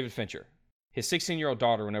quote from David Fincher. His 16-year-old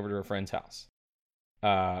daughter went over to her friend's house,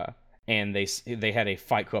 and they had a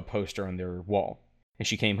Fight Club poster on their wall. And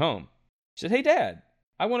she came home. She said, "Hey, Dad,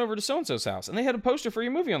 I went over to so-and-so's house, and they had a poster for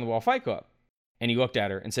your movie on the wall, Fight Club." And he looked at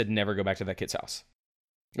her and said, "Never go back to that kid's house."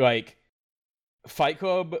 Like, Fight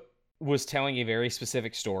Club was telling a very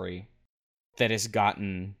specific story that has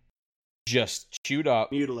gotten just chewed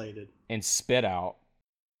up, mutilated, and spit out.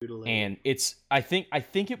 And it's, I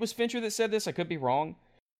think it was Fincher that said this. I could be wrong.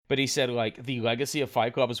 But he said, like, the legacy of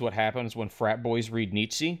Fight Club is what happens when frat boys read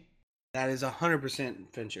Nietzsche. That is 100%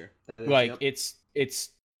 Fincher. Like, yep.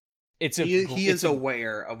 He is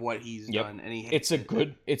aware of what he's done, and he hates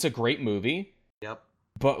it. It's a great movie. Yep.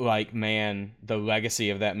 But like, man, the legacy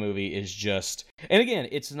of that movie is just. And again,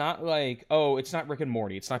 it's not like, oh, it's not Rick and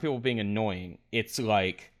Morty. It's not people being annoying. It's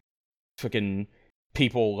like fucking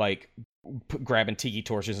people like grabbing tiki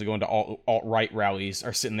torches and going to alt-right rallies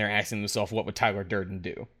are sitting there asking themselves, what would Tyler Durden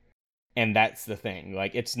do? And that's the thing.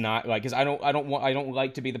 Like, it's not like, because I don't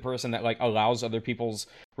like to be the person that like allows other people's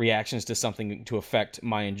reactions to something to affect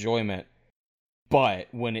my enjoyment. But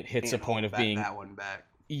when it hits a point of being that one back,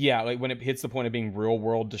 yeah, like when it hits the point of being real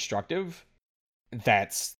world destructive,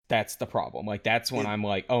 that's the problem. Like that's when I'm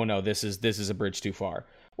like, oh no, this is a bridge too far.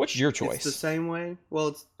 What's your choice? It's the same way. Well,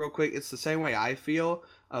 it's real quick. It's the same way I feel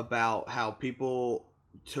about how people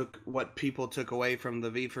took away from the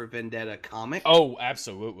V for Vendetta comic. Oh,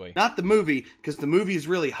 absolutely. Not the movie, because the movie is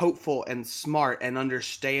really hopeful and smart and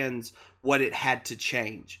understands what it had to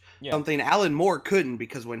change. Yeah. Something Alan Moore couldn't,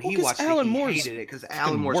 because when he watched it, he hated it, because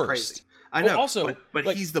Alan Moore's crazy. I know, also, but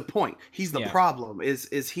like, he's the point. He's the problem.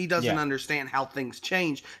 Is he doesn't understand how things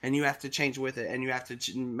change, and you have to change with it, and you have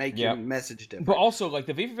to make your message different. But also, like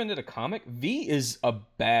the V for Vendetta comic, V is a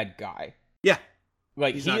bad guy. Yeah.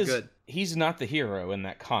 Like he's not good. He's not the hero in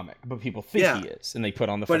that comic, but people think he is, and they put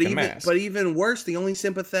on the fucking mask. But even worse, the only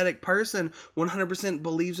sympathetic person 100%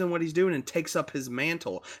 believes in what he's doing and takes up his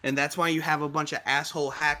mantle, and that's why you have a bunch of asshole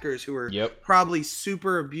hackers who are probably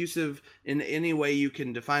super abusive in any way you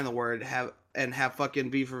can define the word, have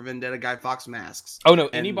fucking V for Vendetta Guy Fawkes masks. Oh no,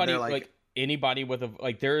 anybody like anybody with a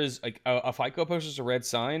like there is like a Fight Club poster is a red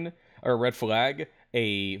sign or a red flag.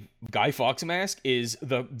 A Guy Fawkes mask is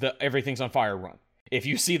the everything's on fire run. If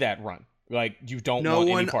you see that, run. Like, you don't want any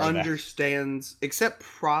part of that. No one understands, except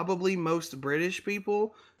probably most British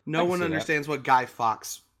people, no one understands what Guy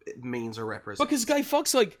Fawkes means or represents. Because Guy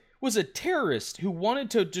Fawkes, like, was a terrorist who wanted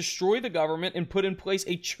to destroy the government and put in place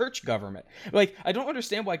a church government. Like, I don't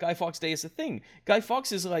understand why Guy Fawkes Day is a thing. Guy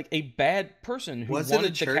Fawkes is, like, a bad person who wanted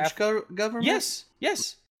the church government?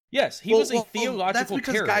 Yes. Yes, he was a theological that's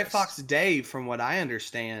because terrorist. Guy Fawkes Day, from what I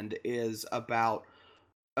understand, is about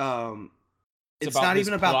it's not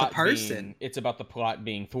even about the person. It's about the plot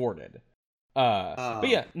being thwarted. But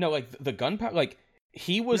yeah, no, like the gunpowder, like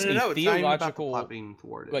he was a theological, being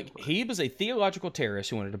thwarted, like he was a theological terrorist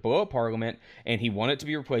who wanted to blow up Parliament, and he wanted to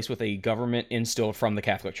be replaced with a government instilled from the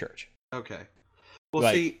Catholic Church. Okay. Well,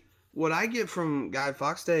 like, see, what I get from Guy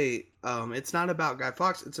Fawkes Day, it's not about Guy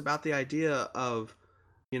Fawkes. It's about the idea of,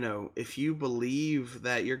 if you believe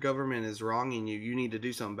that your government is wronging you, you need to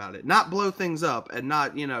do something about it. Not blow things up and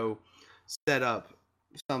not, set up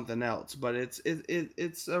something else. But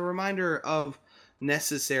it's a reminder of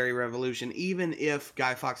necessary revolution, even if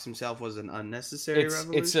Guy Fawkes himself was an unnecessary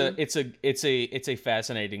revolution. It's a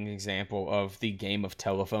fascinating example of the game of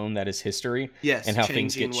telephone that is history. Yes, and how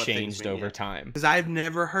things get changed over time. Because I've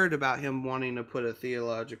never heard about him wanting to put a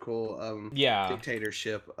theological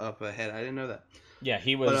dictatorship up ahead. I didn't know that. Yeah,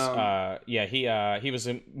 he was. He was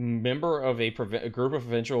a member of a group of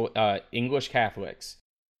provincial English Catholics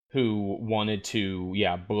who wanted to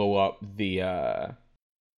blow up the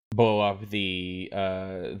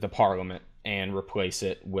Parliament and replace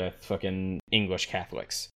it with fucking English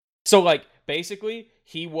Catholics. So like basically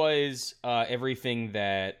he was everything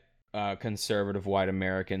that conservative white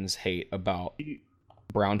Americans hate about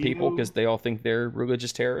brown people because they all think they're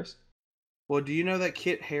religious terrorists. Well, do you know that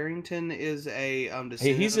Kit Harington is a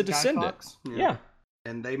descendant? He's a descendant. Yeah.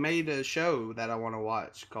 And they made a show that I want to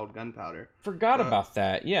watch called Gunpowder. Forgot about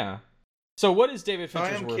that. Yeah. So what is David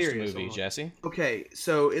Fincher's worst movie, Jesse? Okay,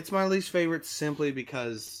 so it's my least favorite simply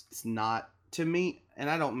because it's not, to me, and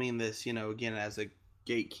I don't mean this, again, as a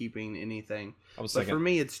gatekeeping anything. But for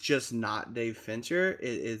me, it's just not Dave Fincher.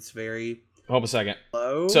 It's very... Hold a second.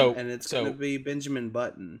 Low, and it's going to be Benjamin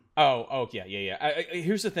Button. Oh, yeah.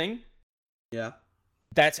 Here's the thing. Yeah.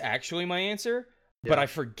 That's actually my answer, but I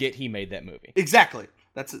forget he made that movie. Exactly.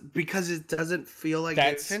 That's because it doesn't feel like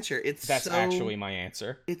David Fincher. That's actually my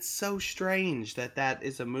answer. It's so strange that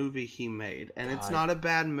is a movie he made, and it's not a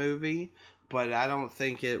bad movie, but I don't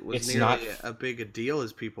think it was nearly a big a deal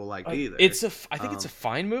as people like either. I think it's a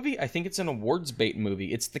fine movie. I think it's an awards bait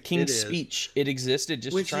movie. It's the King's Speech. It existed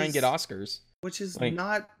just to try and get Oscars, which is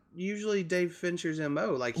not usually Dave Fincher's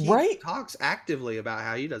MO. Like he talks actively about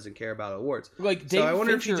how he doesn't care about awards. Like so I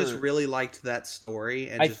wonder if he just really liked that story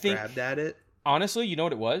and just grabbed at it. Honestly, you know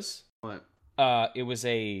what it was? What? It was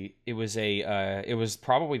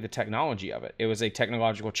probably the technology of it. It was a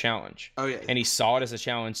technological challenge. Oh yeah. And he saw it as a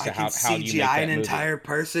challenge to how do you make that an entire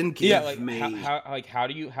person?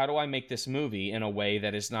 How do I make this movie in a way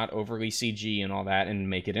that is not overly CG and all that and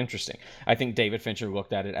make it interesting? I think David Fincher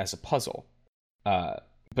looked at it as a puzzle.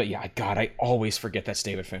 But yeah, God, I always forget that's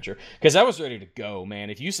David Fincher. Because I was ready to go, man.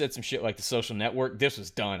 If you said some shit like The Social Network, this was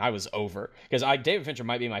done. I was over. Because David Fincher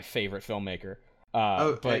might be my favorite filmmaker.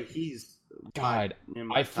 But he's... God,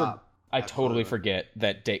 I totally forget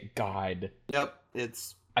that God. Yep,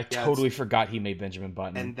 I totally forgot he made Benjamin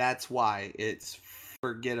Button. And that's why it's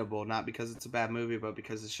forgettable. Not because it's a bad movie, but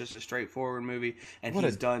because it's just a straightforward movie. And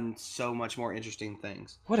he's done so much more interesting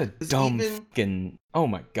things. What a dumb fucking... Oh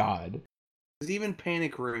my God. Because even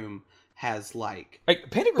Panic Room has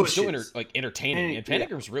Panic Room's still entertaining, and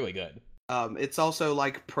Panic Room's really good. It's also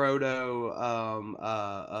like proto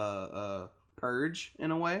Purge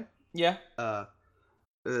in a way. Yeah.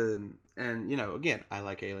 And again, I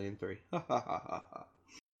like Alien 3. God,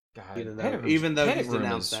 even though he's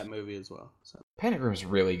denounced that movie as well. So. Panic Room's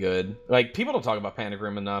really good. Like people don't talk about Panic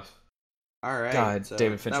Room enough. All right. God, so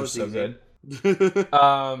David Fincher's so good.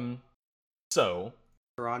 So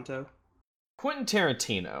Toronto. Quentin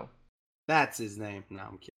Tarantino. That's his name. No,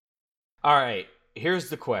 I'm kidding. All right,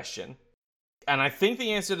 here's the question. And I think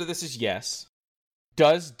the answer to this is yes.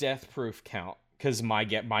 Does Death Proof count? Because my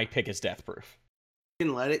pick is Death Proof. You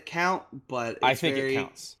can let it count, but I think it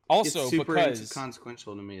counts. Also, it's super because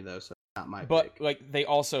consequential to me, though, so not my pick. But they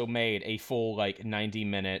also made a full 90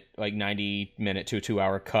 minute to a 2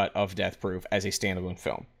 hour cut of Death Proof as a standalone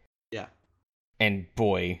film. Yeah. And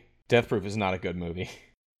boy, Death Proof is not a good movie.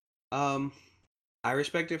 I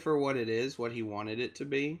respect it for what it is, what he wanted it to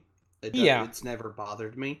be. It's never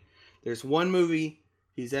bothered me. There's one movie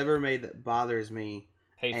he's ever made that bothers me.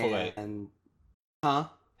 Hateful Eight.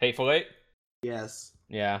 Hateful Eight? Yes.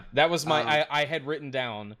 Yeah, that was my... I had written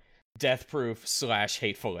down Death Proof /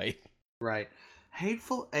 Hateful Eight. Right.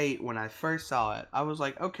 Hateful Eight, when I first saw it, I was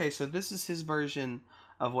like, okay, so this is his version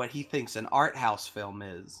of what he thinks an art house film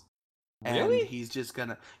is. Really? And he's just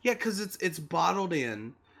gonna... Yeah, because it's bottled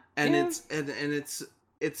in. And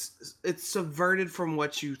it's subverted from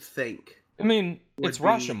what you think. I mean, it's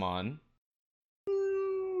Rashomon.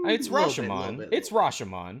 It's Little bit, Rashomon. It's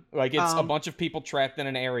Rashomon. Like, it's a Um, bunch of people trapped in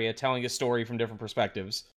an area telling a story from different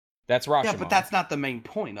perspectives. That's Rashomon. Yeah, but that's not the main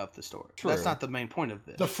point of the story. True. That's not the main point of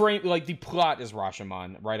this. The frame, like, the plot is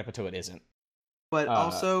Rashomon right up until it isn't. But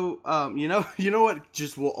also, you know what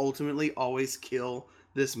just will ultimately always kill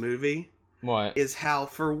this movie What? is how,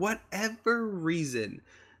 for whatever reason,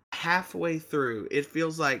 halfway through, it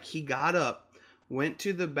feels like he got up, went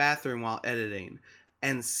to the bathroom while editing,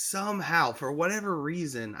 and somehow, for whatever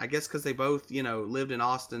reason, I guess because they both, lived in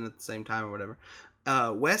Austin at the same time or whatever,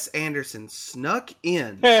 Wes Anderson snuck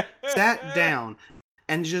in, sat down,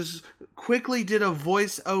 and just quickly did a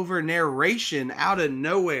voiceover narration out of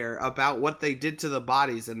nowhere about what they did to the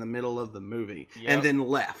bodies in the middle of the movie, and then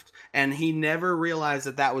left. And he never realized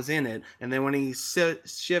that was in it. And then when he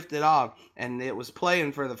shifted off and it was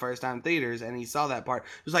playing for the first time in theaters and he saw that part,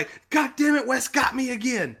 it was like, God damn it, Wes got me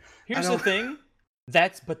again. Here's the thing.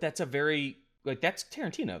 That's a very, like, that's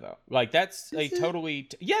Tarantino, though. Like, that's a totally...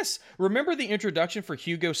 Yes! Remember the introduction for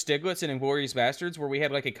Hugo Stiglitz in Inglourious Basterds, where we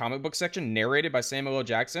had, like, a comic book section narrated by Samuel L.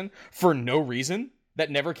 Jackson for no reason that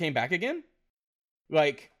never came back again?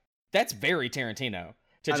 Like, that's very Tarantino.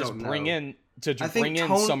 To just bring in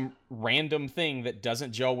some random thing that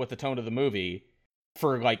doesn't gel with the tone of the movie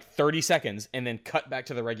for, like, 30 seconds and then cut back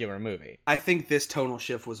to the regular movie. I think this tonal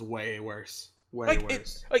shift was way worse. Way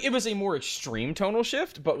worse. It was a more extreme tonal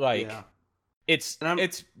shift, but, like... Yeah. It's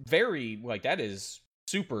very, like, that is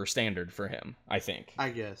super standard for him, I think.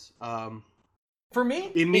 I guess. For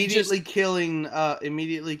me, immediately killing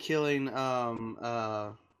Kurt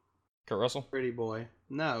Russell? Pretty Boy.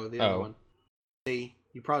 No, the other one. See,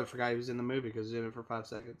 you probably forgot he was in the movie because he was in it for 5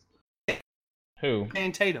 seconds. Who?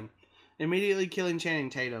 Channing Tatum. Immediately killing Channing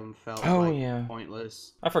Tatum felt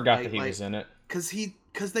pointless. I forgot that he was in it.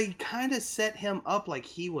 Because they kind of set him up like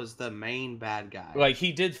he was the main bad guy. Like,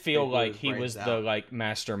 he did feel like he was the, like,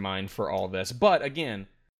 mastermind for all this. But, again,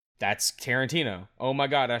 that's Tarantino. Oh my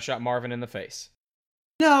god, I shot Marvin in the face.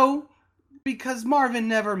 No, because Marvin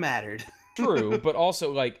never mattered. True, but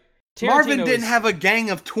also, like, Marvin didn't have a gang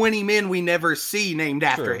of 20 men we never see named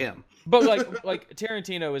after him. But, like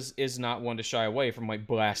Tarantino is not one to shy away from, like,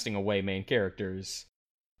 blasting away main characters.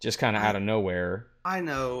 Just kind of out of nowhere. I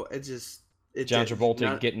know, John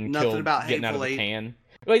Travolta getting killed, getting out of the can.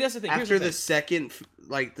 Like, that's the thing. After the second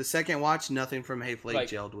watch, nothing from Hateful Eight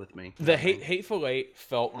gelled with me. The Hateful Eight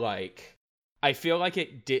felt like... I feel like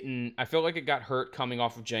it got hurt coming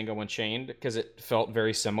off of Django Unchained, because it felt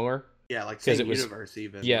very similar. Yeah, like same universe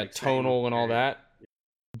even. Yeah, like tonal and all that.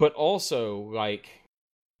 But also, like,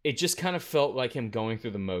 it just kind of felt like him going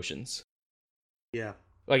through the motions. Yeah.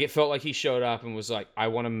 Like, it felt like he showed up and was like, I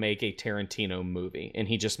want to make a Tarantino movie. And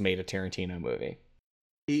he just made a Tarantino movie.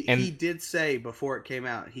 He did say, before it came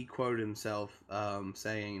out, he quoted himself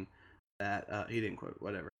saying that, he didn't quote,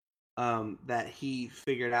 whatever, that he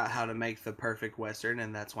figured out how to make the perfect Western,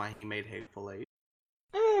 and that's why he made Hateful Eight.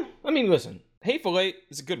 I mean, listen, Hateful Eight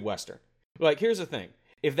is a good Western. Like, here's the thing.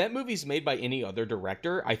 If that movie's made by any other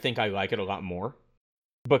director, I think I like it a lot more.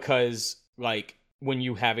 Because, like... when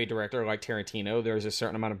you have a director like Tarantino, there's a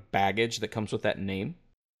certain amount of baggage that comes with that name.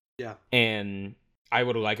 Yeah. And I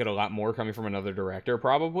would like it a lot more coming from another director,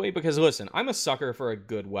 probably. Because, listen, I'm a sucker for a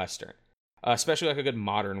good Western. Especially like a good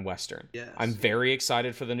modern Western. Yes. I'm very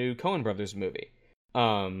excited for the new Coen Brothers movie.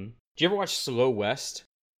 Did you ever watch Slow West?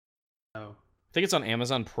 No. I think it's on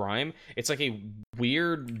Amazon Prime. It's like a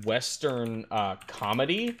weird Western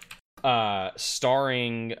comedy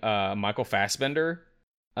starring Michael Fassbender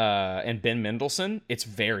and Ben Mendelsohn. It's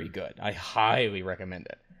very good. I highly recommend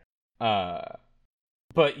it.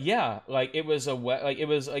 But yeah, like it was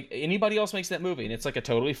like anybody else makes that movie and it's like a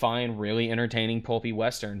totally fine, really entertaining pulpy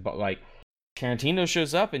Western, but like Tarantino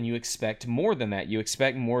shows up and you expect more than that. You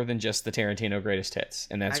expect more than just the Tarantino greatest hits,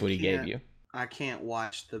 and that's what he gave you. I can't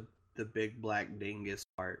watch the big black dingus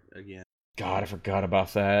part again. God, I forgot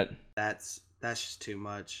about that. That's just too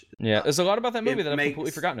much. Yeah, there's a lot about that movie that I've completely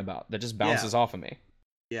forgotten about that just bounces off of me.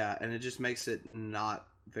 Yeah, and it just makes it not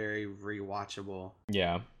very rewatchable.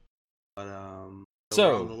 Yeah. But so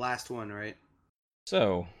we're on the last one, right?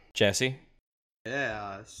 So, Jesse.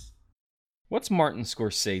 Yeah. What's Martin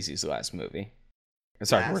Scorsese's last movie?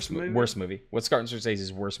 Sorry, worst movie. What's Martin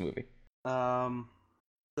Scorsese's worst movie?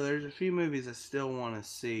 So there's a few movies I still want to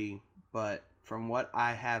see, but from what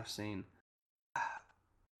I have seen,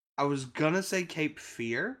 I was gonna say Cape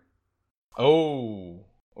Fear. Oh,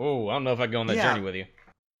 I don't know if I can go on that journey with you.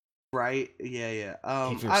 Right? Yeah.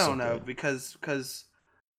 I don't know because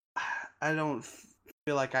I don't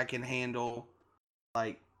feel like I can handle,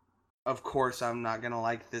 like, of course I'm not gonna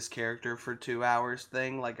like this character for 2 hours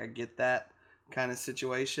thing. Like, I get that kind of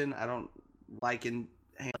situation. I don't like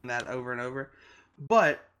hearing that over and over.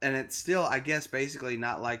 But and it's still, I guess, basically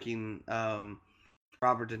not liking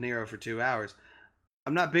Robert De Niro for 2 hours.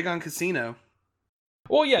 I'm not big on Casino.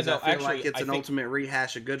 Well, yeah, I no, feel actually, like it's an ultimate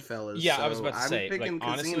rehash of Goodfellas. Yeah, so I was about to say, I'm picking like,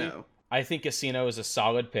 honestly, Casino. I think Casino is a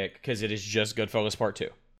solid pick because it is just Goodfellas Part 2.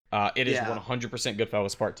 It is 100%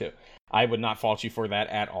 Goodfellas Part 2. I would not fault you for that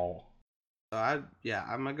at all. So I'm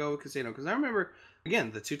gonna go with Casino because I remember,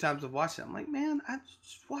 again, the 2 times I've watched it, I'm like, man, I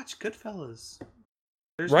just watched Goodfellas.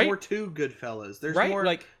 There's more to Goodfellas. There's more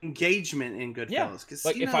like engagement in Goodfellas. Yeah.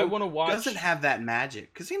 Casino, like if I want to watch, doesn't have that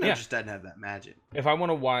magic. Casino just doesn't have that magic. If I want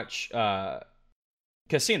to watch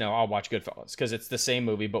Casino, I'll watch Goodfellas because it's the same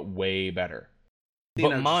movie but way better.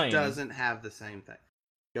 Casino but mine just doesn't have the same thing.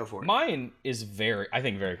 Go for it. Mine is very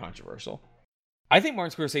controversial. I think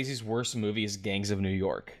Martin Scorsese's worst movie is Gangs of New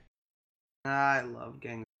York. I love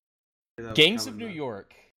Gangs. Gangs of New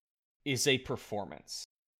York is a performance.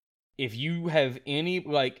 If you have any,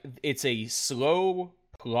 like, it's a slow,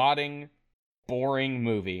 plodding, boring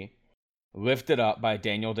movie lifted up by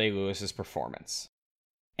Daniel Day-Lewis's performance.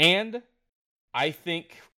 And I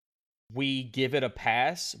think we give it a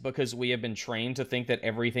pass because we have been trained to think that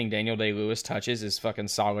everything Daniel Day-Lewis touches is fucking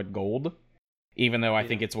solid gold, even though I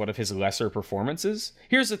think it's one of his lesser performances.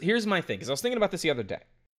 Here's my thing, because I was thinking about this the other day.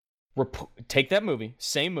 Take that movie,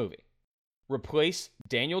 same movie, replace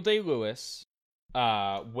Daniel Day-Lewis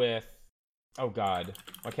with, oh god,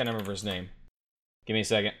 I can't remember his name. Give me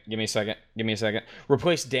a second.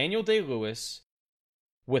 Replace Daniel Day-Lewis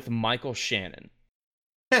with Michael Shannon.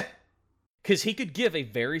 Because he could give a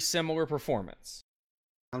very similar performance.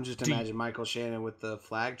 I'm just imagining Michael Shannon with the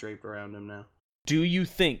flag draped around him now. Do you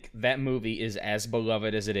think that movie is as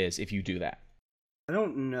beloved as it is if you do that? I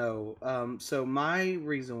don't know. So my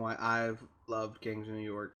reason why I've loved Gangs of New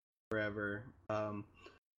York forever,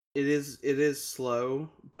 it is slow,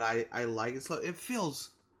 but I like it slow. It feels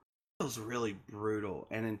really brutal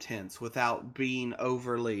and intense without being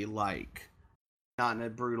overly not in a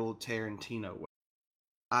brutal Tarantino way.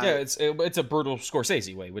 It's a brutal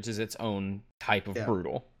Scorsese way, which is its own type of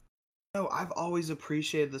brutal. No, I've always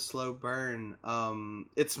appreciated the slow burn.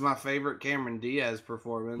 It's my favorite Cameron Diaz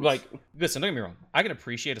performance. Like, listen, don't get me wrong. I can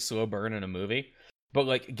appreciate a slow burn in a movie, but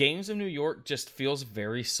like Gangs of New York just feels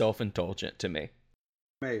very self-indulgent to me.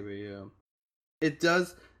 Maybe, yeah. It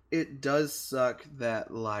does suck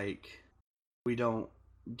that like we don't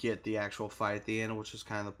get the actual fight at the end, which is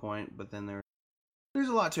kind of the point, but then there's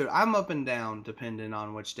a lot to it. I'm up and down depending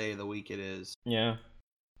on which day of the week it is. Yeah.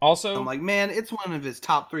 Also, I'm like, man, it's one of his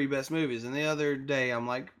top 3 best movies, and the other day I'm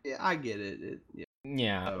like, yeah, I get it.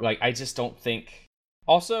 Like, I just don't think.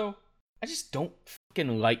 Also, I just don't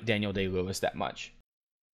fucking like Daniel Day-Lewis that much.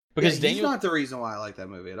 Because he's not the reason why I like that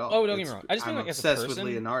movie at all. Oh, don't get me wrong. I just I'm think, like, obsessed as a person,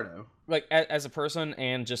 with Leonardo. Like, as a person,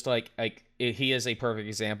 and just like he is a perfect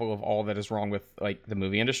example of all that is wrong with like the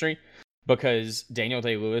movie industry. Because Daniel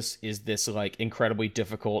Day-Lewis is this, like, incredibly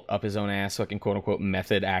difficult, up-his-own-ass, fucking quote-unquote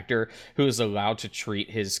method actor who is allowed to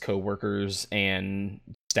treat his coworkers and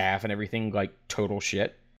staff and everything like total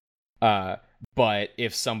shit. But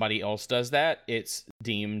if somebody else does that, it's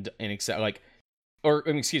deemed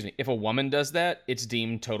if a woman does that, it's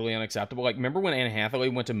deemed totally unacceptable. Like, remember when Anne Hathaway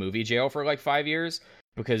went to movie jail for, like, 5 years?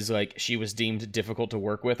 Because, like, she was deemed difficult to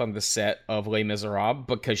work with on the set of Les Miserables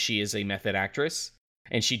because she is a method actress?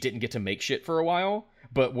 And she didn't get to make shit for a while.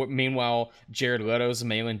 But meanwhile, Jared Leto's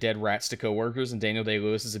mailing dead rats to coworkers, and Daniel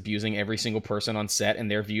Day-Lewis is abusing every single person on set,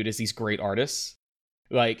 and they're viewed as these great artists.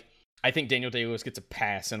 Like, I think Daniel Day-Lewis gets a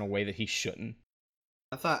pass in a way that he shouldn't.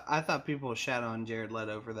 I thought people shat on Jared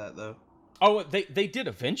Leto for that, though. Oh, they did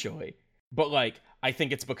eventually. But, like, I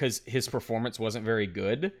think it's because his performance wasn't very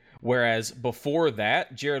good. Whereas before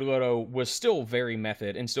that, Jared Leto was still very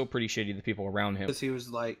method and still pretty shitty to the people around him. Because he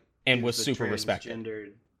was, like... And was super respected.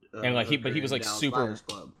 And like he was like super,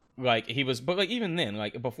 like he was, but like even then,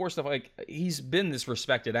 like before stuff, like he's been this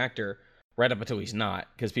respected actor right up until he's not,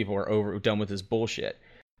 because people are done with his bullshit.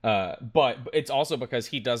 But it's also because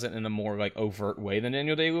he does it in a more like overt way than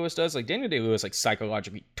Daniel Day-Lewis does. Like Daniel Day-Lewis like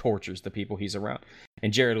psychologically tortures the people he's around,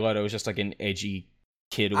 and Jared Leto is just like an edgy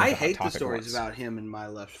kid. I hate the stories about him and My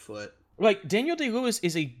Left Foot. Like Daniel Day-Lewis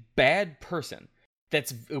is a bad person.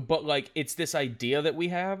 But like it's this idea that we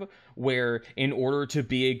have where in order to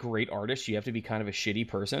be a great artist, you have to be kind of a shitty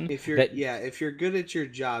person. If you're good at your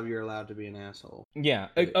job, you're allowed to be an asshole. Yeah,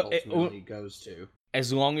 it ultimately goes to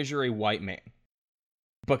as long as you're a white man,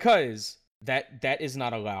 because that is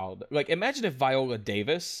not allowed. Like imagine if Viola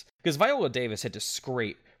Davis, because Viola Davis had to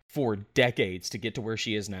scrape for decades to get to where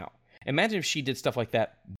she is now. Imagine if she did stuff like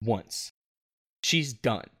that once. She's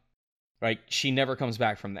done. Right? She never comes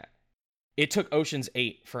back from that. it took Ocean's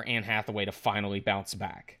 8 for Anne Hathaway to finally bounce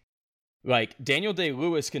back. Like, Daniel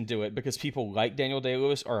Day-Lewis can do it because people like Daniel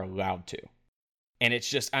Day-Lewis are allowed to. And it's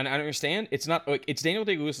just, and I understand, it's not, like, it's Daniel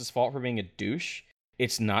Day-Lewis's fault for being a douche.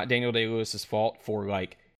 It's not Daniel Day-Lewis's fault for,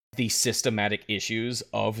 like, the systematic issues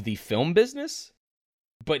of the film business.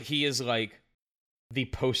 But he is, like, the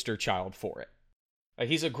poster child for it. Like,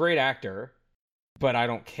 he's a great actor, but I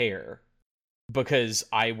don't care. Because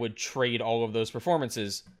I would trade all of those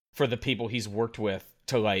performances for the people he's worked with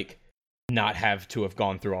to, like, not have to have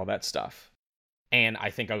gone through all that stuff. And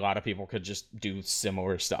I think a lot of people could just do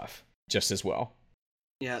similar stuff just as well.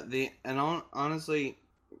 Yeah, honestly,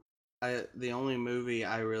 the only movie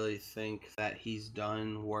I really think that he's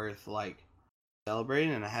done worth, like,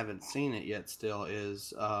 celebrating, and I haven't seen it yet still,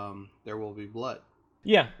 is There Will Be Blood.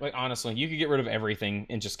 Yeah, like, honestly, you could get rid of everything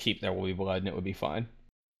and just keep There Will Be Blood and it would be fine.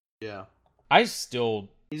 Yeah. He's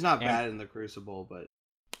not bad in The Crucible, but...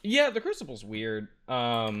 Yeah, The Crucible's weird.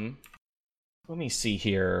 Let me see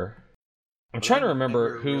here. I'm trying to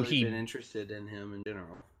remember who really he... been interested in him in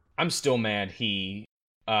general. I'm still mad he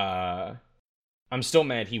won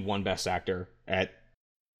Best Actor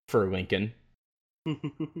for Lincoln.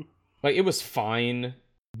 Like, it was fine,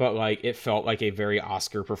 but, like, it felt like a very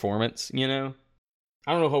Oscar performance, you know?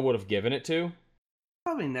 I don't know who I would have given it to.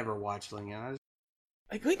 Probably never watched Lincoln.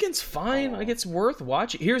 Like, Lincoln's fine. Like, it's worth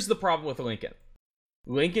watching. Here's the problem with Lincoln.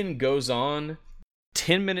 Lincoln goes on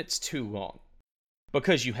 10 minutes too long.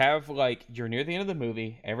 Because you have, like, you're near the end of the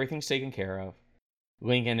movie, everything's taken care of.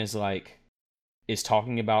 Lincoln is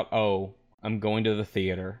talking about, oh, I'm going to the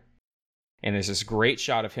theater. And there's this great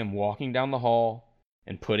shot of him walking down the hall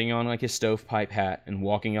and putting on, like, his stovepipe hat and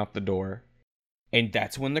walking out the door. And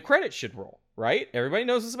that's when the credits should roll, right? Everybody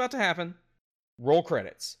knows what's about to happen. Roll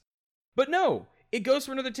credits. But no, it goes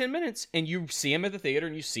for another 10 minutes, and you see him at the theater,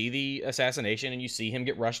 and you see the assassination, and you see him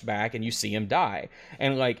get rushed back, and you see him die.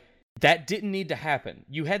 And, like, that didn't need to happen.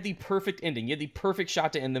 You had the perfect ending. You had the perfect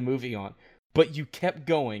shot to end the movie on. But you kept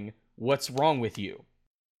going. What's wrong with you?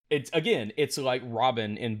 It's like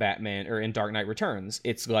Robin in Batman, or in Dark Knight Returns.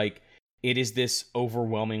 It's like, it is this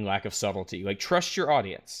overwhelming lack of subtlety. Like, trust your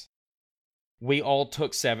audience. We all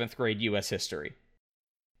took 7th grade U.S. history.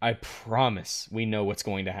 I promise we know what's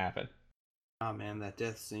going to happen. Oh man, that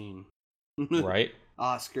death scene. Right?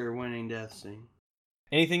 Oscar-winning death scene.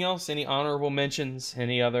 Anything else? Any honorable mentions?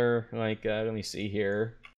 Any other, like, let me see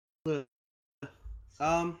here. Trying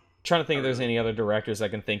to think if there's any other directors I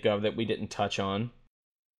can think of that we didn't touch on.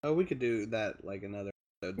 Oh, we could do that, like, another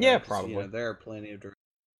episode. Yeah, probably. You know, there are plenty of directors.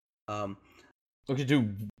 We could do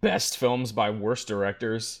best films by worst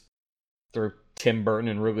directors. Throw Tim Burton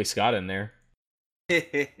and Ridley Scott in there. We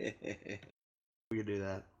could do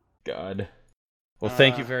that. God. Well,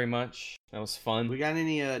 thank you very much. That was fun. We got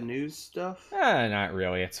any news stuff? Not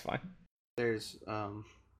really. It's fine. There's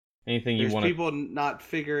anything you want? There's people not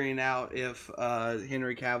figuring out if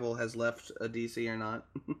Henry Cavill has left DC or not.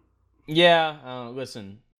 Yeah.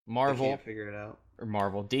 Listen, Marvel. They can't figure it out. Or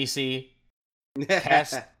Marvel. DC.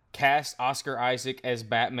 Cast Oscar Isaac as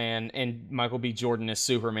Batman and Michael B. Jordan as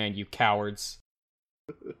Superman, you cowards.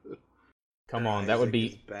 Come on, that would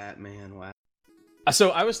be... Batman, wow. So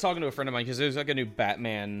I was talking to a friend of mine, because there's like a new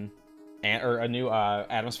Batman, or a new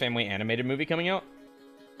Addams Family animated movie coming out.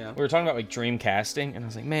 Yeah. We were talking about, like, dream casting, and I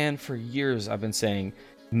was like, man, for years I've been saying,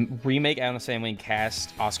 remake Addams Family and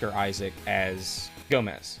cast Oscar Isaac as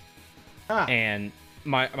Gomez. And...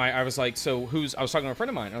 I was like, so I was talking to a friend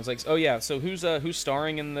of mine, and I was like, oh yeah, so who's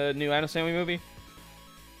starring in the new Addams Family movie?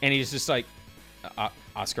 And he's just like,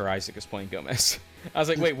 Oscar Isaac is playing Gomez. I was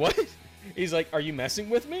like, wait, what? He's like, are you messing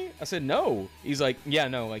with me? I said, no. He's like, yeah,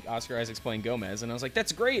 no, like, Oscar Isaac's playing Gomez. And I was like,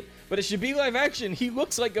 that's great, but it should be live action. He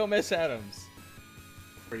looks like Gomez Addams.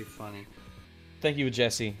 Pretty funny. Thank you,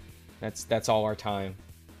 Jesse. That's all our time.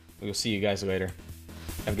 We'll see you guys later.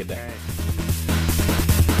 Have a good day.